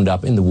have wound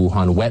up in the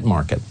Wuhan wet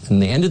market.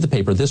 And they ended the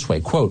paper this way,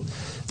 quote,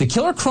 "The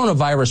killer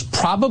coronavirus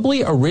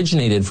probably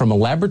originated from a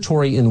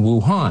laboratory in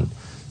Wuhan.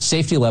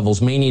 Safety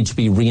levels may need to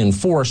be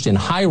reinforced in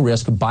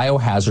high-risk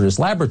biohazardous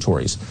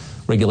laboratories.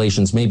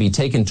 Regulations may be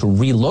taken to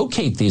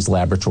relocate these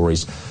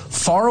laboratories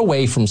far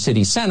away from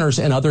city centers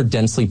and other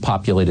densely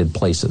populated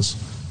places."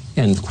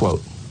 End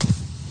quote.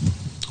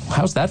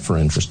 How's that for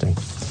interesting?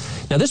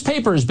 Now, this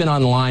paper has been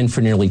online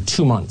for nearly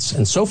 2 months,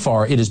 and so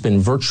far it has been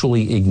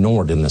virtually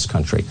ignored in this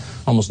country.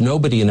 Almost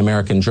nobody in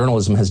American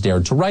journalism has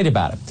dared to write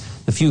about it.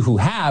 The few who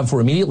have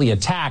were immediately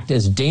attacked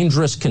as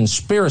dangerous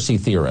conspiracy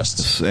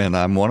theorists. And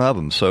I'm one of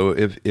them. So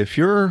if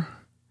you're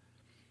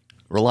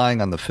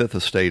relying on the Fifth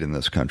Estate in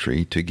this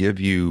country to give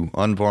you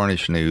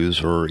unvarnished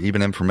news or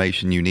even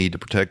information you need to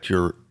protect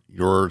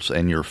yours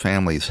and your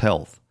family's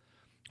health,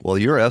 well,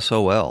 you're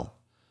SOL.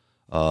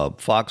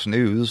 Fox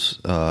News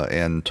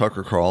and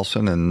Tucker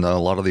Carlson and a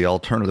lot of the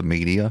alternative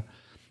media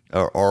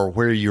are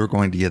where you're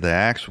going to get the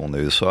actual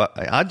news. So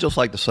I'd just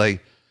like to say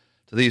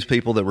to these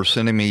people that were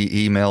sending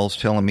me emails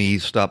telling me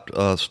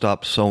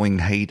stop sowing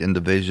hate and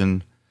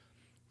division,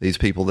 these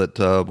people that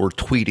were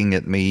tweeting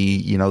at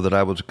me, that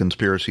I was a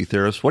conspiracy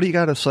theorist, what do you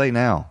got to say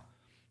now?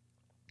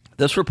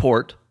 This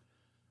report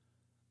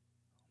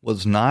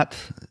was not,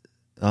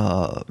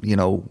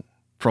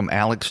 from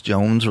Alex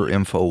Jones or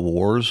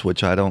InfoWars,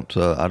 which I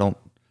don't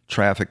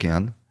traffic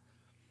in.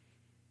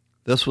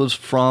 This was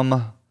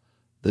from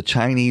the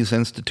Chinese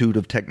Institute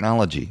of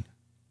Technology,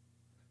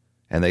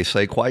 and they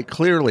say quite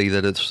clearly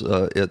that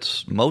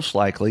it's most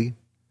likely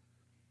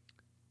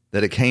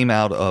that it came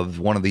out of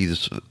one of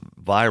these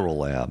viral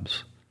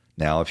labs.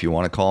 Now, if you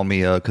want to call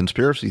me a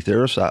conspiracy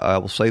theorist, I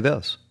will say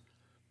this: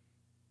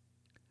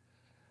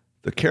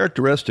 the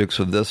characteristics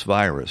of this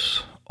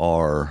virus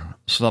are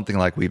something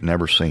like we've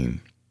never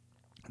seen.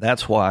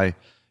 That's why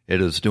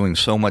it is doing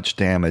so much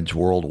damage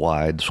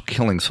worldwide,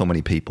 killing so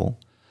many people.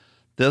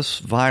 This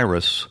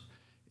virus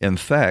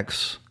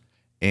infects,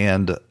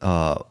 and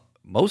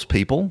most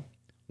people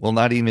will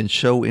not even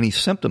show any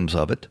symptoms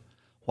of it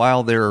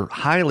while they're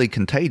highly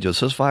contagious.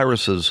 This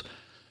virus has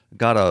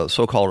got a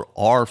so-called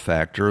R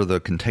factor, the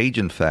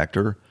contagion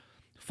factor,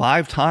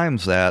 5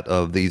 times that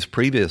of these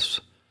previous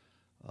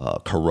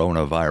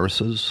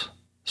coronaviruses,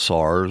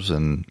 SARS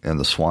and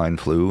the swine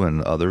flu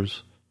and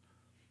others.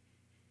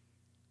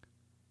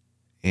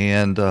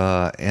 And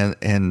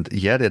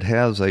yet it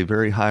has a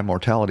very high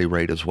mortality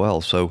rate as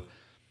well. So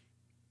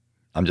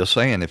I'm just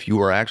saying, if you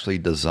were actually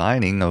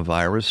designing a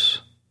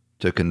virus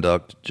to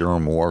conduct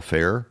germ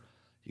warfare,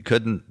 you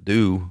couldn't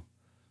do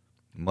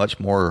much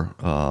more,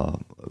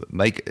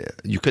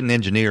 you couldn't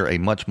engineer a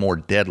much more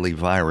deadly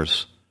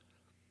virus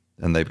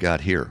than they've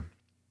got here.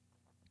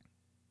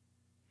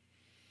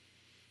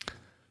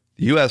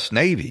 The U.S.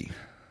 Navy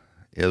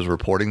is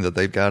reporting that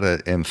they've got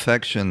an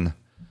infection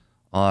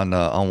on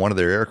one of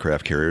their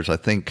aircraft carriers. I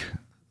think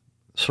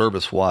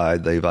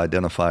service-wide they've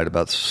identified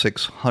about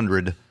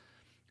 600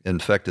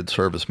 infected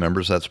service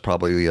members. That's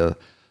probably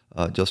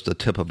just a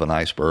tip of an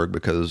iceberg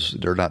because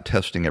they're not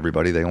testing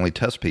everybody. They only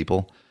test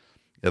people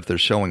if they're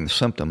showing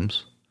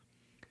symptoms.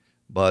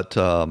 But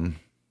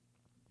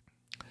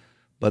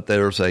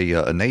there's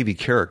a Navy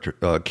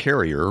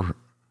carrier,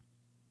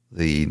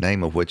 the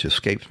name of which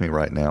escapes me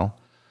right now,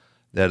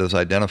 that has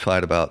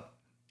identified about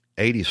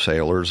 80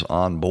 sailors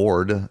on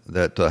board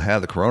that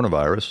have the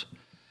coronavirus,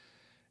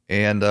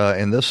 and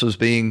this is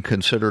being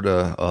considered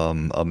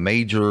a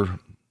major,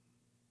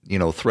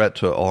 threat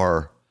to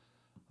our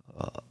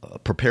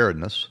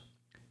preparedness.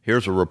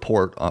 Here's a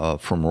report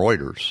from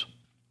Reuters.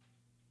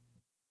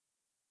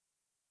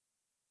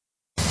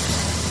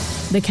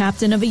 The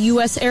captain of a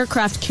U.S.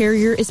 aircraft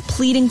carrier is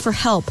pleading for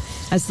help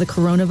as the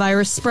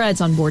coronavirus spreads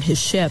on board his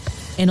ship.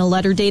 In a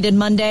letter dated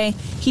Monday,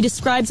 he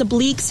describes a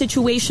bleak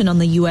situation on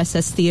the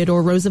USS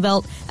Theodore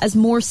Roosevelt as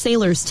more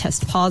sailors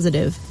test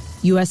positive.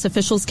 U.S.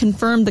 officials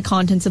confirmed the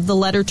contents of the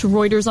letter to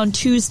Reuters on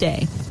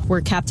Tuesday,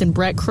 where Captain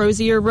Brett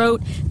Crozier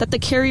wrote that the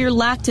carrier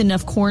lacked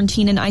enough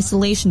quarantine and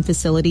isolation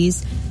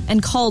facilities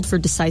and called for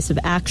decisive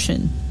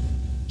action.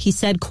 He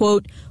said,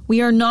 quote,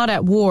 "We are not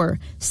at war.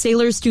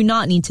 Sailors do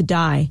not need to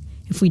die.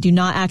 If we do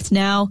not act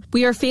now,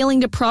 we are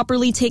failing to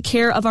properly take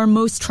care of our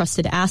most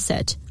trusted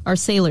asset, our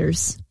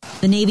sailors."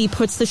 The Navy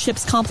puts the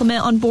ship's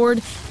complement on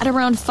board at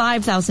around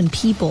 5,000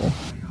 people.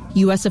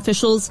 U.S.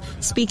 officials,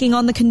 speaking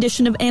on the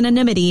condition of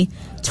anonymity,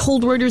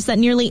 told Reuters that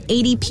nearly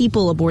 80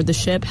 people aboard the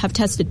ship have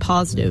tested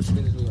positive.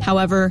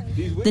 However,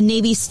 the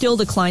Navy still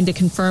declined to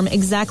confirm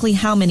exactly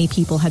how many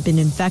people had been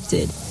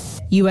infected.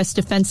 U.S.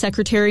 Defense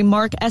Secretary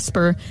Mark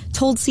Esper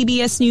told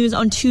CBS News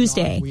on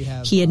Tuesday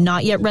he had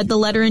not yet read the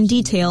letter in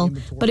detail,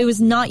 but it was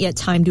not yet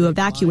time to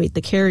evacuate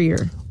the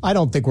carrier. I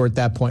don't think we're at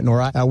that point,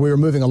 Nora. We were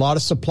moving a lot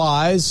of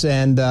supplies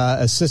and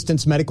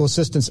medical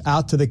assistance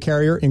out to the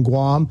carrier in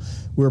Guam.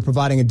 We were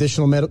providing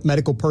additional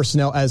medical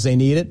personnel as they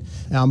need it.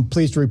 I'm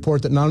pleased to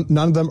report that none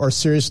of them are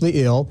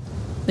seriously ill.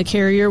 The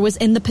carrier was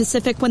in the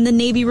Pacific when the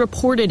Navy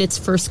reported its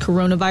first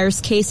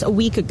coronavirus case a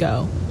week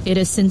ago. It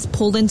has since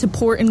pulled into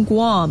port in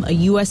Guam, a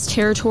U.S.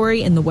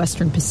 territory in the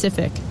Western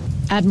Pacific.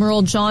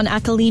 Admiral John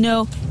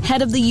Aquilino,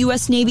 head of the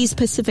U.S. Navy's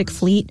Pacific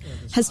Fleet,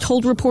 has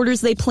told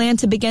reporters they plan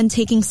to begin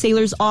taking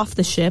sailors off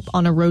the ship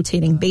on a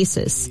rotating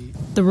basis.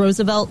 The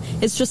Roosevelt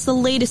is just the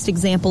latest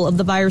example of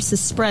the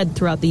virus's spread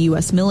throughout the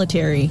U.S.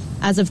 military.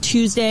 As of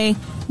Tuesday,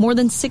 more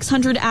than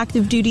 600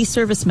 active duty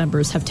service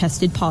members have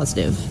tested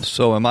positive.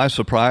 So am I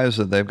surprised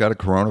that they've got a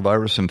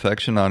coronavirus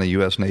infection on a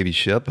U.S. Navy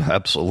ship?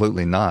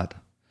 Absolutely not.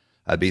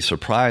 I'd be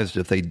surprised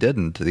if they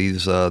didn't.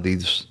 These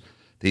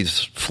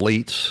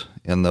fleets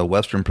in the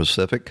Western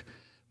Pacific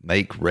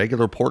make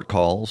regular port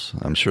calls.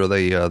 I'm sure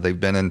they've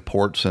been in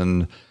ports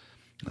in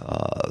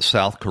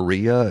South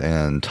Korea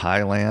and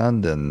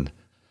Thailand and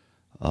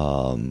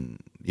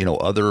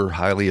other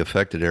highly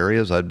affected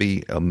areas. I'd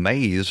be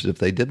amazed if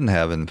they didn't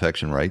have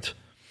infection rates.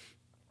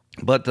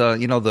 But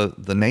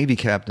the Navy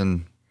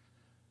captain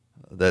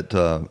that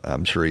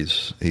I'm sure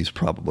he's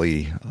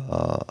probably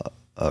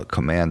a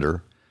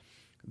commander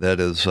that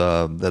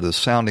is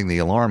sounding the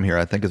alarm here,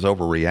 I think is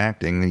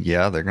overreacting.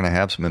 Yeah, they're going to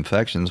have some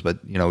infections, but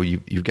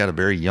you've got a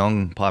very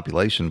young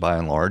population by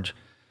and large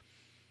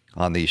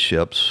on these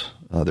ships.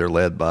 They're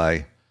led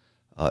by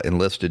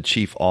enlisted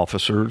chief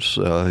officers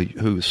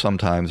who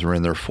sometimes are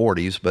in their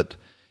 40s, but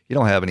you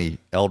don't have any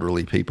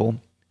elderly people.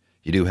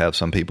 You do have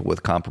some people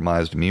with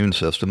compromised immune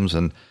systems,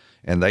 and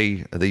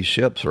these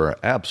ships are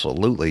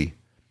absolutely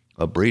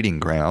a breeding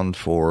ground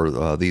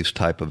for these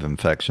type of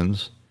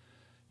infections.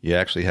 You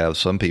actually have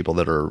some people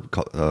that are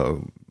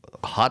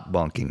hot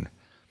bunking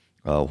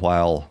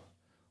while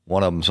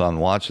one of them's on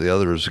watch, the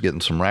other is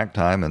getting some rack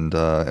time,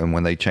 and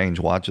when they change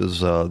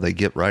watches, they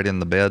get right in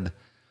the bed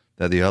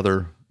that the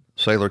other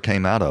sailor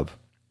came out of.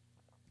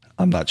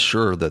 I'm not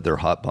sure that they're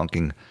hot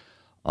bunking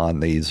on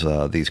these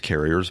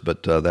carriers,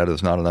 but that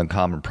is not an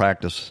uncommon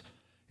practice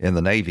in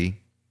the Navy.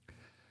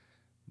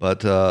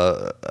 But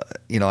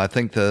I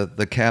think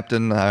the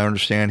captain, I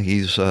understand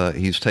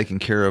he's taking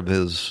care of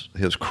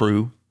his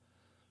crew,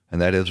 and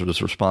that is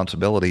his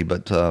responsibility.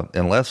 But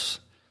unless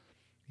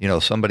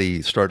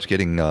somebody starts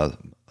getting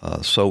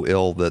so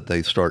ill that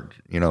they start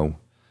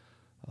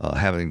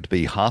having to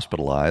be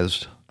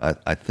hospitalized,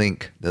 I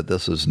think that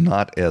this is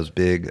not as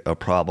big a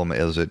problem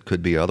as it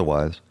could be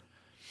otherwise.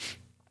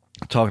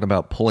 Talking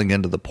about pulling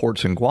into the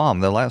ports in Guam,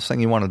 the last thing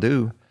you want to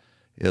do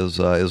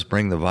is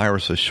bring the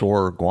virus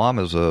ashore. Guam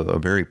is a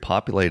very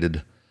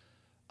populated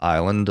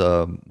island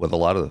with a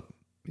lot of,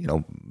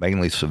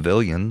 mainly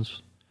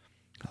civilians.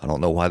 I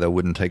don't know why they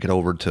wouldn't take it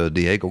over to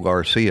Diego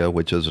Garcia,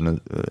 which is an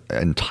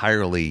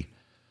entirely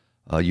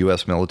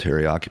U.S.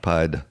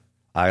 military-occupied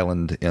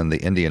island in the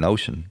Indian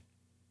Ocean.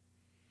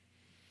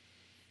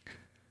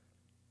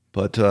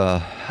 But,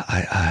 while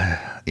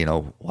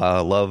I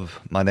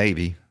love my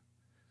Navy,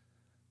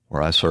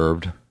 where I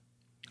served,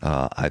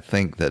 I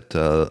think that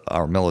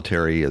our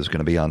military is going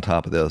to be on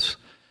top of this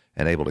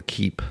and able to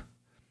keep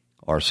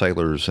our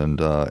sailors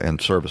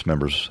and service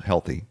members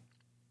healthy.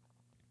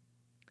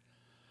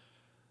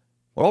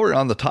 While we're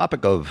on the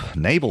topic of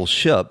naval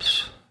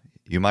ships,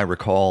 you might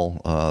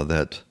recall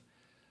that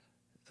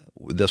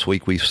this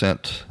week we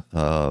sent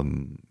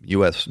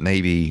U.S.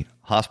 Navy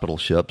hospital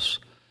ships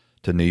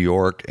to New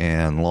York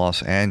and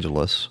Los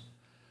Angeles.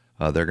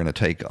 They're going to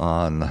take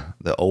on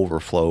the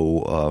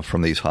overflow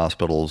from these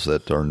hospitals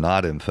that are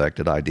not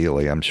infected.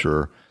 Ideally, I'm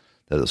sure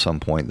that at some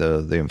point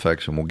the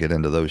infection will get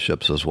into those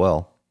ships as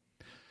well.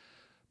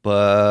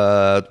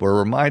 But we're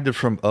reminded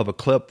of a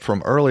clip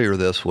from earlier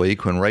this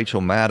week when Rachel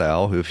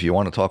Maddow, who, if you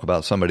want to talk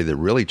about somebody that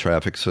really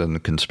traffics in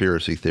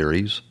conspiracy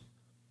theories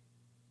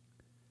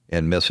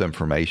and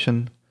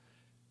misinformation,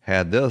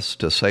 had this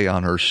to say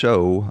on her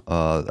show.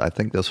 I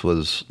think this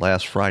was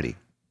last Friday.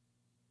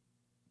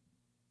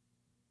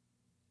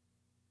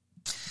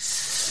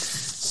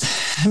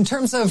 in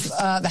terms of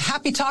the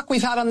happy talk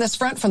we've had on this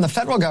front from the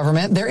federal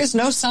government, there is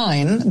no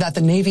sign that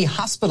the Navy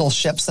hospital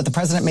ships that the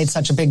president made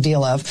such a big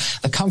deal of,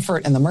 the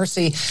Comfort and the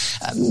Mercy,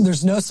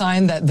 there's no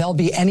sign that they'll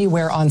be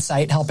anywhere on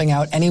site helping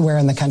out anywhere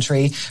in the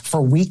country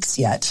for weeks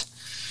yet.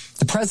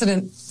 The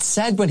president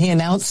said when he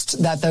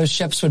announced that those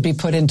ships would be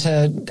put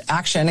into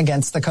action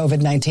against the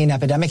COVID-19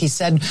 epidemic, he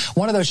said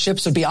one of those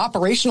ships would be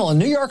operational in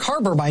New York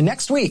Harbor by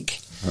next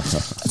week.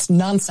 That's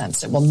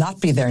nonsense. It will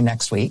not be there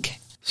next week.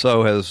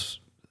 So has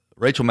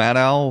Rachel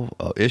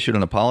Maddow issued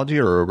an apology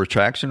or a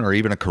retraction or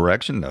even a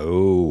correction?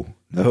 No.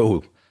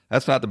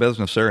 That's not the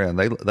business they're in.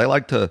 They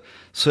like to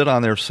sit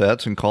on their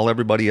sets and call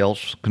everybody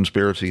else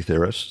conspiracy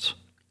theorists,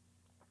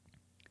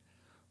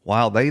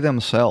 while they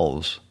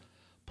themselves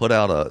put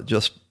out a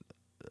just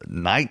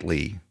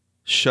nightly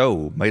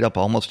show made up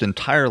almost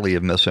entirely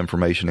of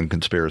misinformation and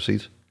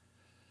conspiracies.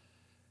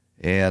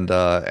 And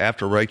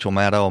after Rachel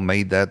Maddow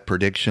made that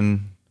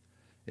prediction,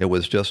 it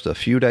was just a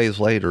few days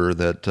later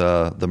that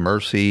the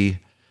Mercy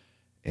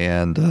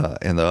and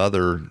the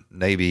other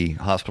Navy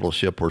hospital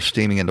ship were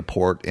steaming into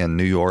port in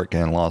New York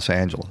and Los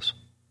Angeles.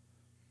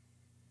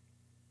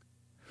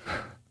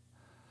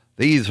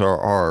 These are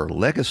our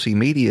legacy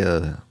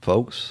media,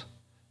 folks.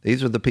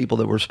 These are the people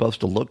that we're supposed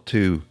to look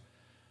to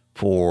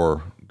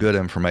for good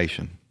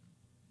information.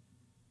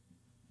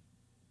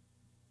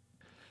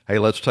 Hey,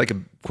 let's take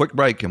a quick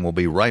break and we'll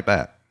be right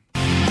back.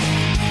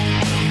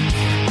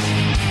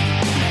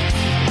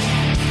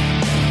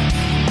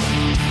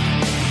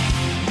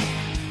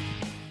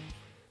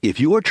 If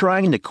you are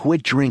trying to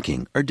quit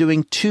drinking or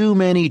doing too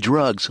many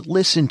drugs,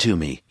 listen to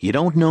me. You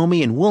don't know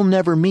me and we'll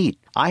never meet.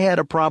 I had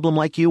a problem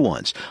like you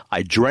once.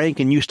 I drank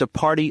and used to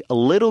party a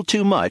little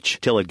too much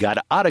till it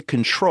got out of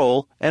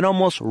control and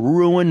almost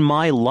ruined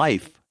my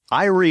life.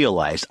 I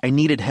realized I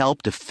needed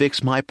help to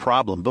fix my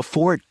problem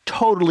before it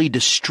totally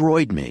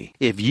destroyed me.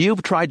 If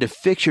you've tried to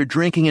fix your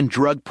drinking and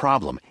drug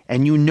problem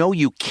and you know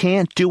you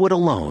can't do it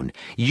alone,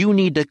 you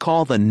need to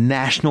call the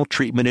National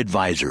Treatment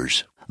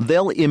Advisors.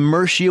 They'll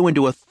immerse you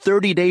into a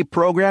 30-day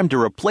program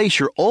to replace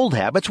your old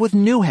habits with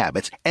new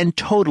habits and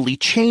totally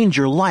change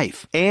your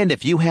life. And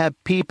if you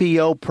have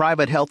PPO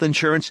private health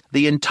insurance,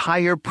 the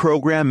entire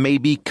program may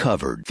be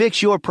covered.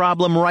 Fix your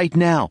problem right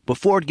now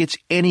before it gets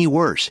any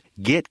worse.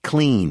 Get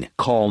clean.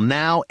 Call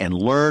now and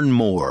learn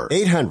more.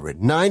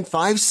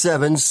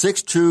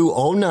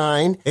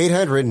 800-957-6209.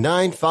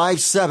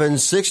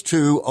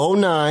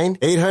 800-957-6209.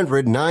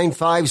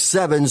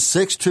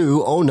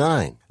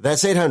 800-957-6209.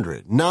 That's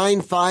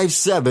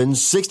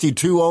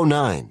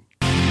 800-957-6209.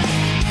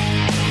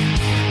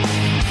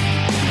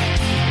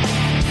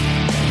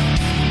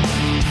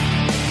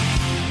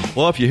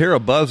 Well, if you hear a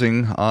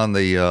buzzing on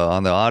the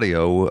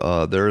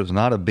audio, there is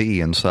not a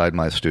bee inside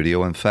my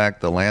studio. In fact,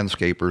 the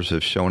landscapers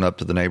have shown up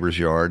to the neighbor's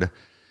yard,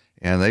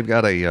 and they've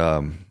got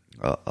a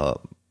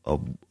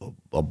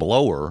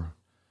blower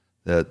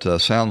that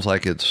sounds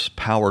like it's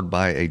powered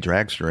by a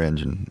dragster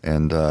engine,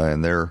 and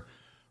they're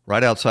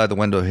right outside the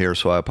window here.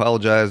 So I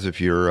apologize if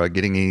you're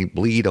getting any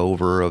bleed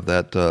over of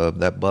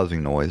that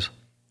buzzing noise.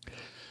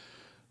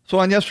 So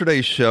on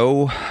yesterday's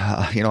show,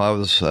 I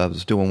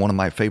was doing one of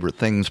my favorite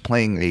things,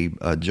 playing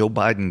a Joe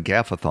Biden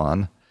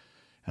gaffathon,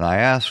 and I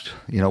asked,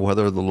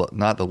 whether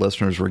not the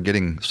listeners were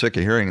getting sick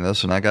of hearing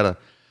this, and I got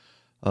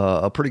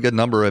a pretty good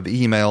number of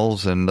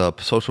emails and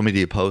social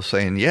media posts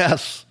saying,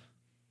 yes,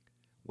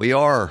 we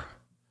are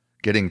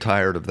getting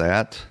tired of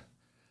that.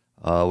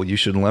 You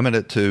should limit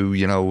it to,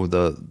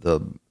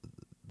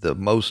 the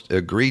most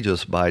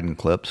egregious Biden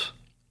clips.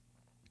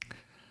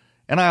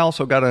 And I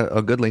also got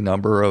a goodly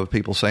number of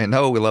people saying,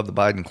 no, we love the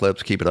Biden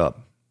clips, keep it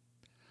up.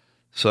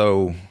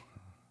 So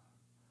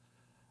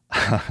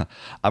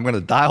I'm going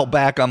to dial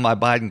back on my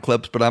Biden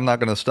clips, but I'm not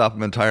going to stop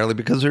them entirely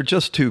because they're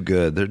just too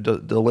good. They're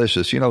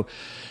delicious.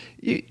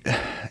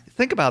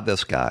 Think about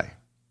this guy.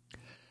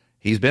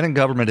 He's been in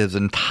government his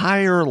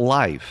entire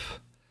life.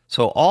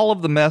 So all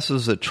of the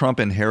messes that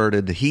Trump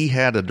inherited, he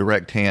had a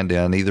direct hand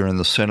in, either in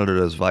the Senate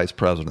or as vice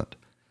president.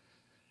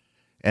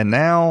 And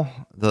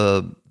now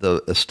the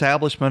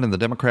establishment and the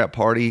Democrat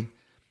Party,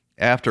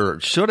 after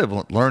should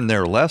have learned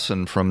their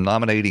lesson from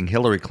nominating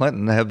Hillary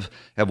Clinton, have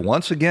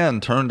once again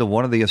turned to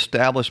one of the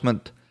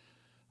establishment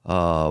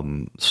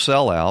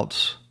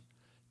sellouts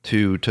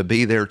to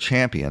be their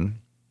champion.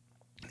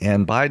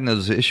 And Biden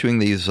is issuing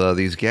these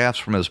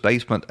gaffes from his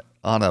basement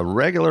on a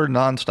regular,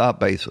 nonstop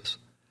basis.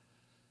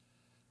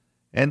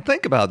 And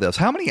think about this.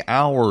 How many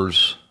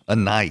hours a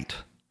night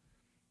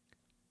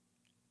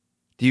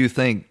do you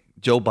think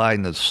Joe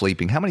Biden is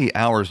sleeping? How many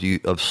hours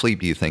of sleep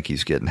do you think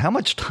he's getting? How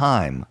much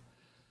time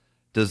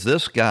does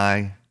this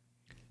guy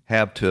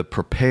have to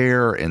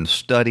prepare and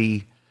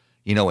study,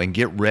 and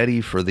get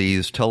ready for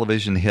these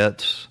television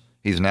hits?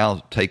 He's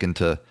now taken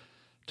to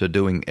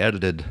doing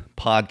edited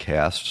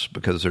podcasts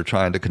because they're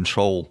trying to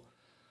control,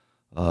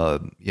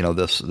 this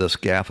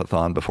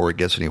gaffathon before it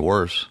gets any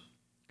worse.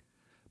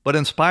 But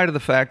in spite of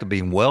the fact of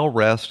being well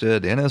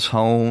rested in his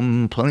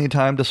home, plenty of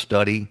time to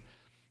study,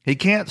 he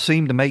can't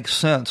seem to make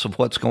sense of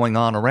what's going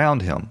on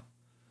around him.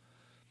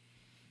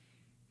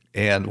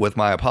 And with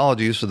my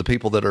apologies to the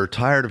people that are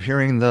tired of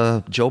hearing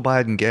the Joe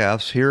Biden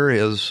gaffes, here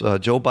is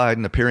Joe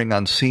Biden appearing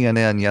on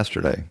CNN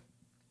yesterday.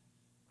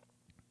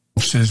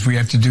 Says we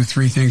have to do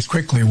three things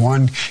quickly.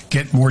 One,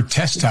 get more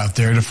tests out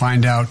there to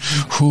find out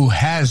who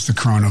has the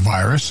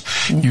coronavirus.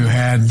 Mm-hmm. You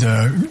had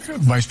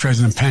Vice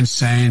President Pence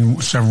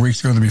saying several weeks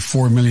ago there'll be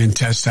 4 million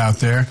tests out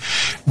there.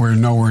 We're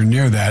nowhere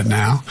near that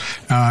now.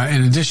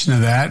 In addition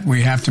to that,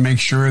 we have to make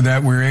sure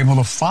that we're able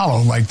to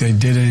follow, like they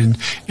did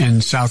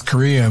in South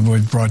Korea,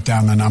 which brought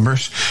down the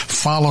numbers,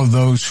 follow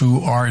those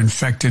who are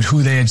infected,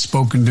 who they had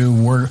spoken to,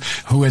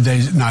 who had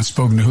they not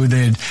spoken to, who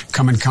they had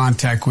come in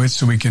contact with,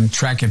 so we can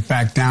track it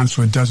back down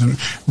so it doesn't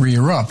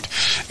re-erupt.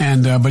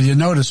 And but you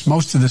notice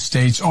most of the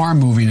states are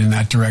moving in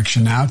that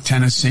direction now,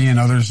 Tennessee and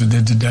others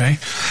did today.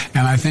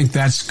 And I think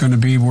that's going to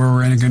be where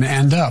we're going to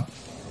end up.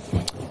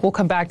 We'll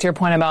come back to your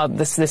point about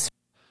this.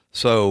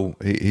 So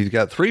he's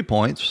got 3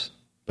 points,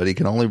 but he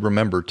can only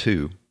remember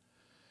 2.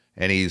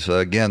 And he's,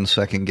 again,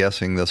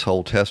 second-guessing this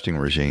whole testing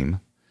regime.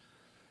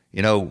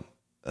 You know,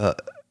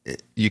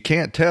 you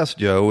can't test,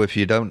 Joe, if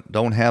you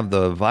don't have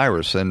the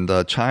virus.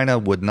 And China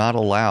would not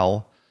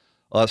allow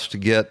us to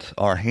get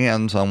our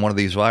hands on one of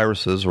these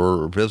viruses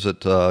or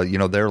visit,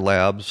 their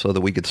labs so that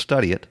we could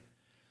study it.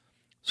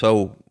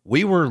 So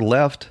we were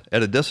left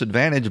at a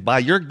disadvantage by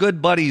your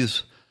good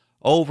buddies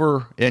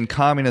over in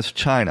communist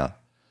China,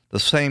 the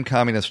same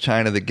communist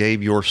China that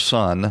gave your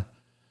son,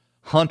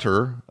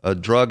 Hunter, a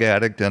drug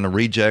addict and a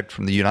reject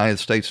from the United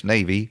States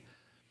Navy,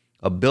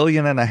 $1.5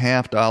 billion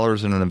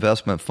in an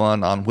investment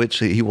fund on which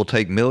he will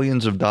take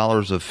millions of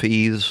dollars of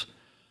fees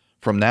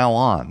from now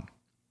on.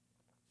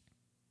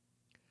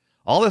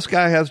 All this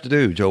guy has to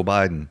do, Joe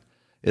Biden,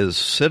 is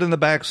sit in the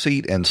back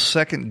seat and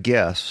second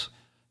guess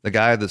the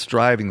guy that's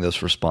driving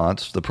this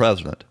response, the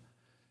president.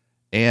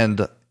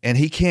 And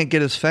he can't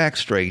get his facts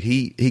straight.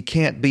 He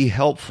can't be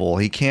helpful.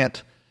 He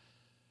can't,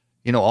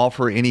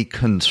 offer any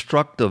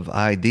constructive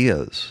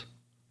ideas.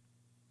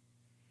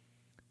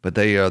 But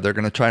they're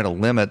going to try to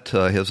limit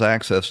his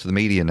access to the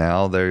media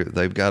now.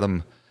 They've got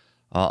him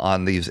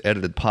on these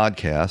edited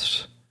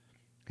podcasts.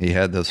 He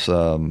had this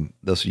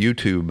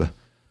YouTube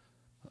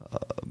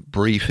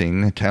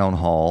briefing, town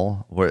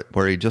hall,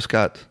 where he just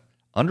got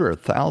under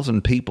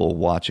 1,000 people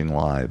watching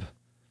live.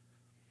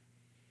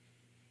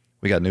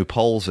 We got new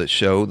polls that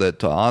show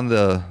that on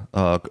the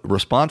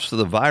response to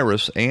the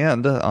virus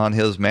and on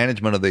his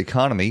management of the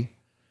economy,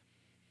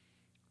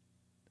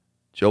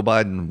 Joe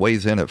Biden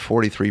weighs in at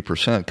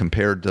 43%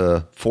 compared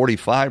to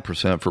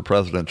 45% for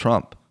President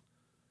Trump.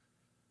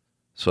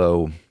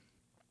 So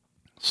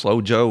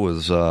Slow Joe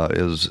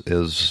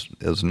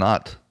is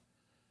not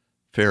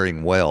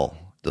faring well,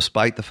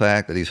 despite the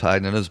fact that he's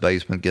hiding in his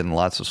basement, getting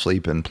lots of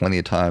sleep and plenty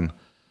of time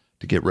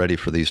to get ready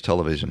for these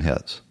television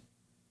hits.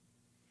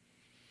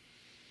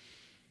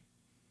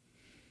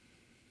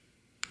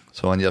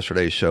 So on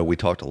yesterday's show, we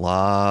talked a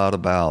lot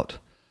about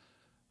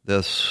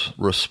this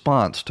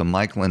response to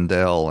Mike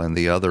Lindell and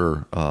the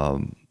other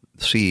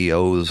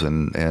CEOs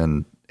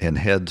and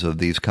heads of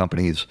these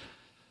companies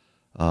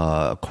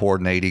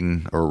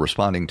coordinating or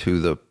responding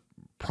to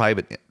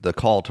the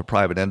call to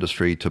private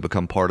industry to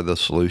become part of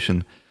this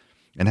solution,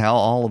 and how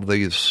all of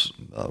these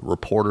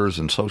reporters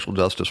and social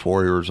justice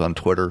warriors on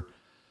Twitter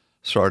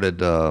started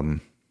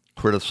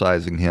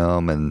criticizing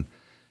him and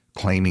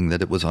claiming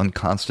that it was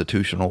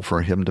unconstitutional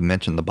for him to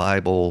mention the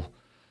Bible.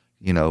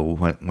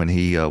 When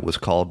he was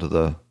called to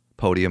the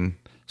podium,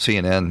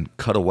 CNN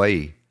cut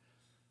away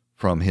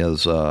from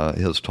his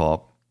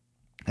talk.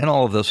 And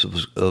all of this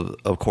was,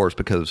 of course,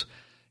 because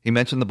he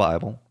mentioned the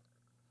Bible.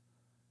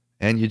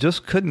 And you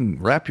just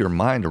couldn't wrap your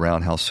mind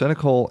around how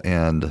cynical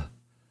and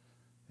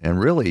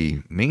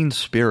really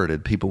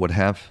mean-spirited people would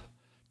have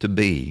to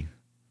be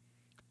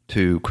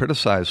to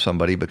criticize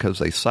somebody because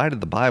they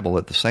cited the Bible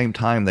at the same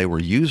time they were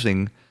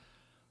using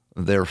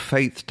their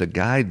faith to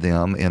guide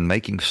them in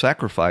making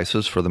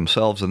sacrifices for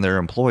themselves and their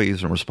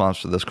employees in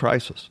response to this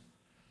crisis.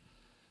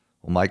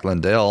 Well, Mike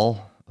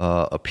Lindell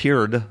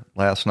appeared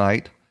last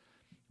night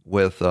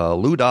with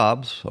Lou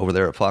Dobbs over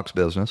there at Fox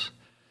Business,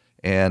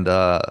 and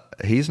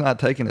he's not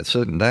taking it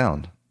sitting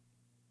down.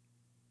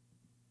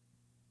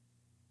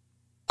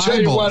 Tell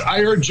you what,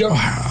 I heard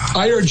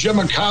Jim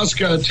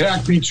Acosta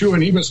attack me too,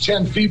 and he was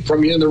 10 feet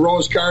from me in the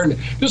Rose Garden.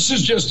 This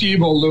is just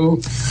evil, Lou.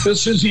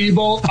 This is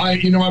evil. I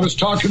was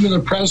talking to the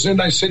president.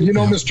 I said,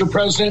 Mr.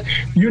 President,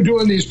 you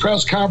doing these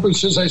press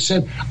conferences. I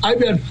said,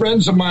 I've had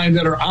friends of mine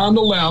that are on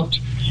the left.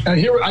 And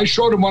here I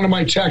showed him one of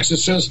my texts. It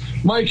says,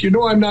 Mike,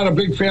 I'm not a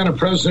big fan of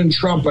President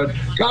Trump, but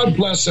God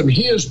bless him.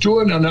 He is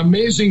doing an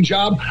amazing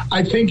job.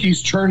 I think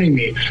he's turning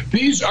me.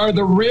 These are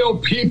the real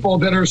people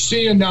that are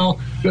seeing now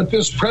that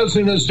this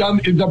president has done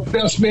the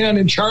best man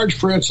in charge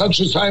for such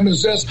a time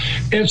as this.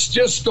 It's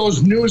just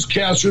those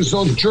newscasters,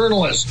 those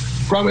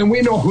journalists and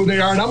we know who they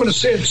are. And I'm going to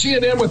say it,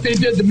 CNN, what they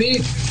did to me,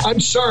 I'm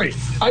sorry.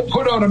 I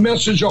put out a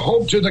message of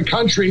hope to the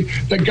country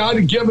that God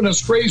had given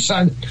us grace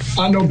on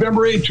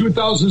November 8,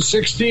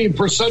 2016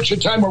 for such a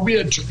time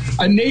where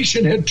a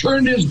nation had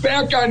turned his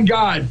back on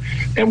God.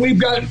 And we've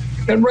got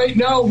And right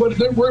now,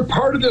 we're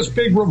part of this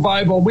big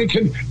revival. We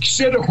can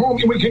sit at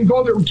home and we can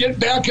go there, get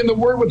back in the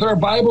Word with our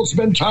Bible,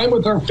 spend time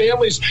with our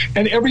families,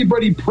 and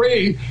everybody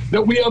pray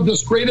that we have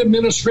this great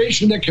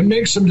administration that can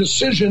make some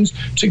decisions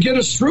to get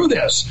us through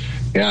this.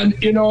 And,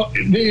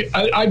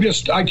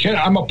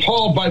 I'm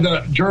appalled by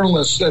the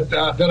journalists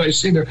that I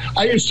see there.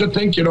 I used to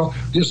think, are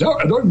they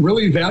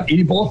really that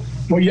evil?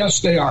 Well, yes,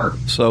 they are.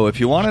 So if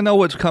you want to know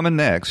what's coming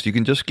next, you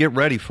can just get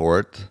ready for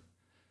it.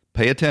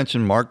 Pay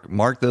attention.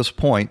 Mark this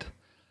point.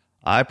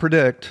 I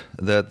predict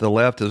that the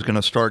left is going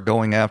to start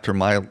going after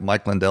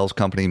Mike Lindell's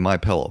company,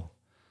 MyPillow.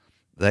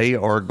 They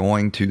are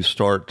going to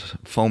start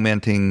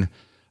fomenting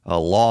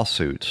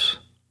lawsuits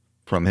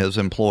from his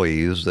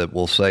employees that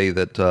will say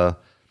that,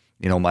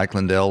 Mike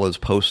Lindell is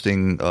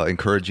posting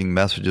encouraging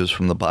messages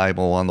from the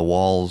Bible on the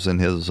walls in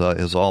his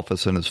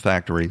office and his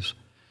factories.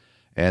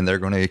 And they're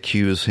going to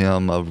accuse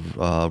him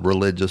of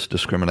religious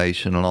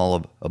discrimination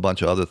and a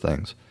bunch of other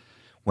things.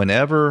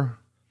 Whenever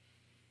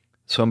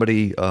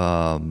somebody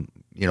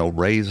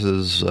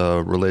raises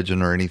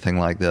religion or anything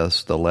like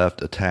this, the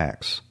left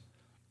attacks.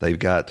 They've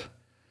got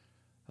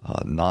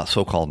not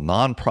so-called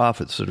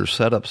nonprofits that are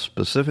set up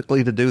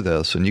specifically to do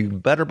this, and you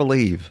better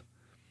believe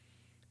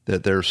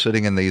that they're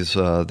sitting in these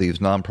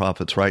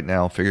nonprofits right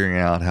now figuring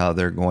out how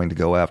they're going to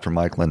go after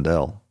Mike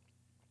Lindell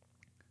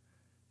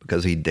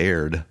because he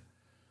dared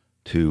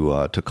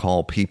to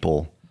call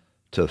people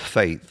to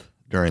faith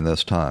during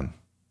this time.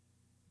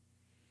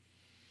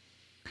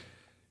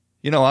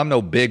 I'm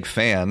no big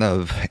fan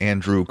of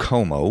Andrew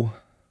Cuomo.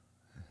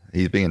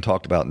 He's being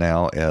talked about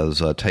now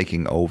as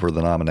taking over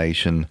the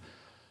nomination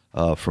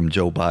from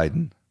Joe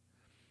Biden.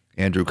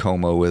 Andrew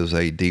Cuomo is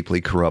a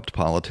deeply corrupt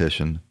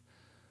politician,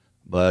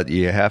 but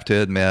you have to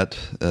admit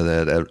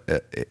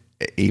that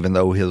even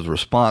though his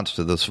response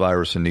to this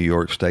virus in New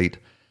York State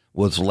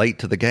was late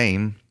to the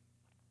game,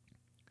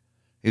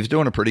 he's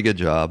doing a pretty good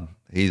job.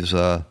 He's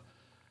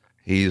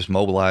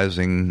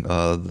mobilizing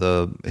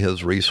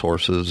his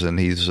resources, and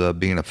he's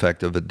being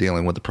effective at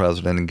dealing with the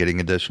president and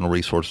getting additional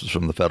resources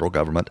from the federal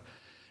government.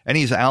 And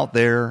he's out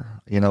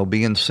there,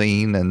 being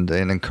seen and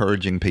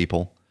encouraging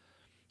people.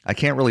 I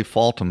can't really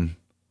fault him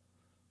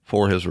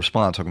for his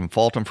response. I can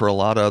fault him for a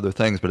lot of other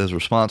things, but his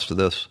response to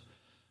this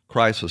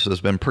crisis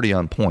has been pretty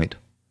on point.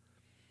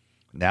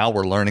 Now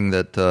we're learning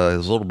that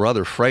his little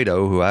brother,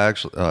 Fredo, who I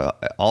actually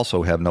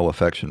also have no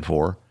affection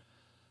for,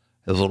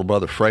 his little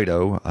brother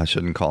Fredo, I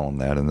shouldn't call him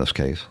that in this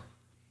case,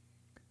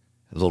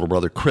 his little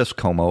brother Chris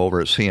Cuomo over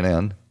at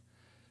CNN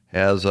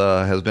has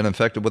been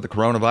infected with the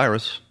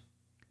coronavirus.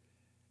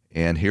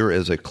 And here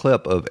is a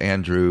clip of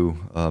Andrew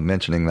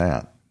mentioning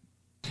that.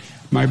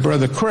 My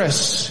brother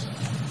Chris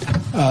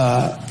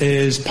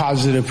is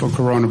positive for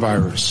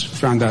coronavirus.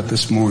 Found out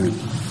this morning.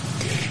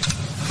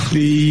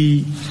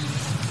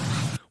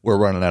 We're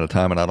running out of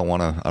time, and I don't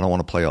want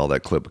to play all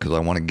that clip because I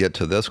want to get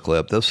to this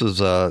clip. This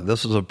is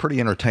a pretty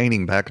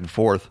entertaining back and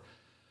forth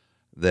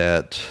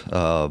that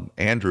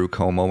Andrew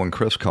Cuomo and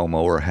Chris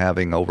Cuomo are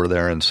having over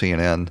there in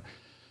CNN.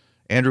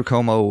 Andrew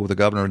Cuomo, the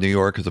governor of New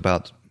York, is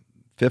about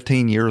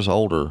 15 years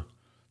older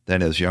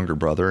than his younger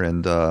brother,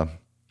 and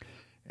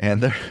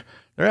they're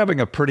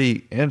having a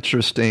pretty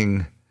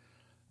interesting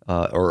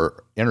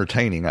or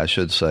entertaining, I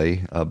should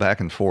say, back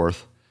and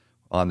forth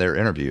on their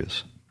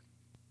interviews.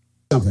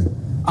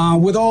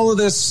 With all of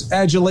this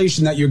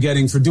adulation that you're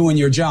getting for doing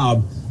your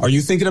job, are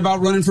you thinking about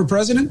running for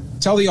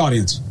president? Tell the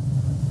audience.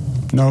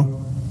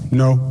 No.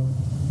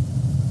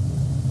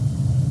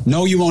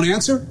 No, you won't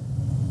answer?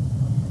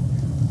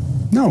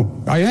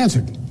 No, I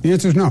answered. The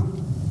answer is no.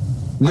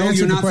 No,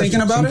 you're not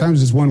thinking about it?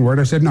 Sometimes it's one word.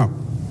 I said no.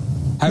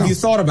 Have you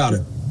thought about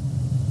it?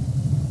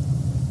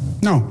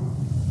 No.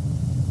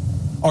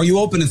 Are you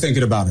open to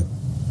thinking about it?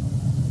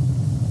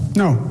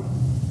 No.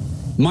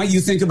 Might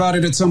you think about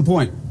it at some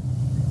point?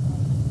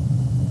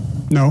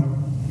 No.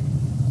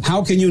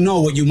 How can you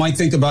know what you might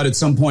think about at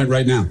some point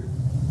right now?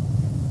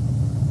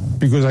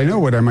 Because I know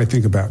what I might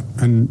think about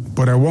and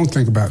what I won't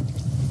think about.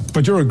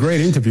 But you're a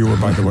great interviewer,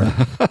 by the way.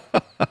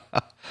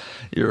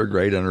 You're a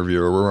great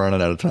interviewer. We're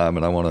running out of time,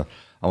 and I want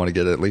to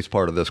get at least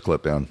part of this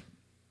clip in.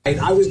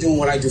 I was doing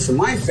what I do for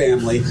my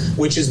family,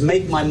 which is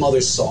make my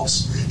mother's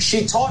sauce.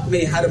 She taught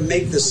me how to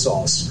make the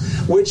sauce,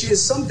 which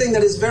is something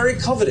that is very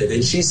coveted.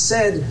 And she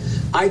said,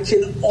 I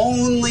can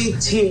only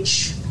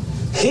teach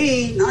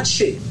he, not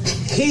she,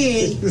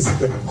 he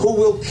who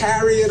will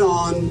carry it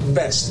on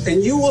best.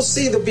 And you will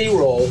see the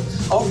B-roll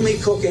of me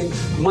cooking.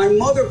 My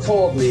mother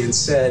called me and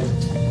said,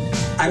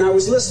 and I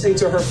was listening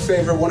to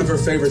one of her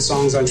favorite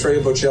songs, Andrea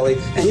Bocelli,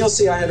 and you'll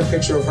see I had a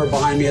picture of her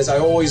behind me, as I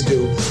always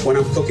do when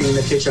I'm cooking in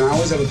the kitchen. I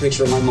always have a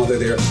picture of my mother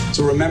there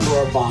to remember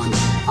our bond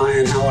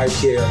and how I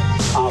care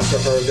for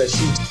her.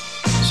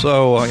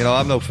 So,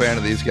 I'm no fan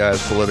of these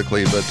guys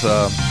politically,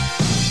 but,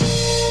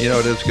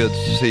 it is good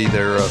to see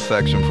their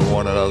affection for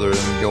one another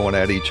and going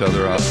at each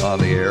other on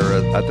the air.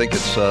 I think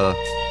it's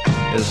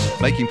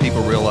making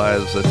people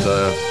realize that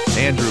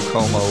Andrew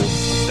Cuomo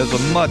is a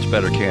much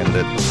better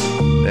candidate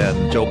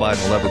than Joe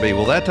Biden will ever be.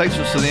 Well, that takes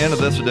us to the end of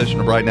this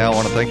edition of Right Now. I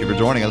want to thank you for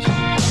joining us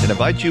and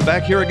invite you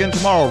back here again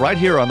tomorrow, right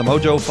here on the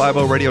Mojo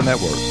 50 Radio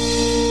Network.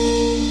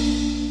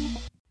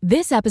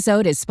 This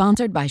episode is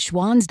sponsored by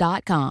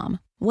Schwans.com.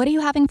 What are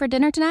you having for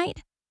dinner tonight?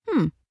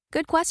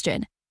 Good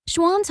question.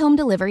 Schwans Home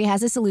Delivery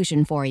has a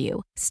solution for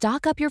you.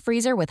 Stock up your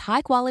freezer with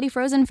high-quality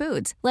frozen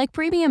foods like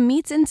premium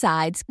meats and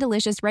sides,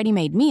 delicious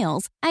ready-made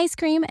meals, ice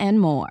cream, and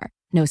more.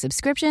 No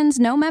subscriptions,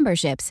 no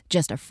memberships,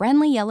 just a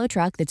friendly yellow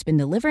truck that's been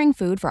delivering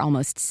food for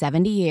almost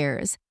 70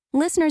 years.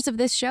 Listeners of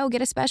this show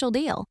get a special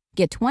deal.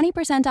 Get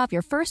 20% off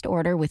your first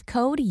order with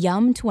code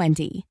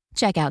YUM20.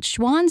 Check out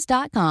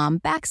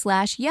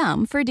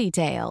schwans.com/YUM for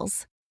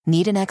details.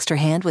 Need an extra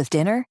hand with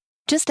dinner?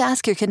 Just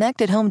ask your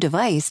connected home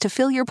device to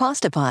fill your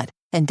pasta pot,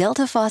 and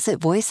Delta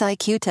Faucet Voice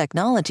IQ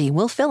technology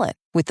will fill it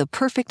with the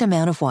perfect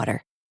amount of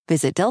water.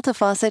 Visit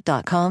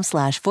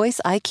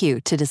deltafaucet.com/voice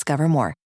IQ to discover more.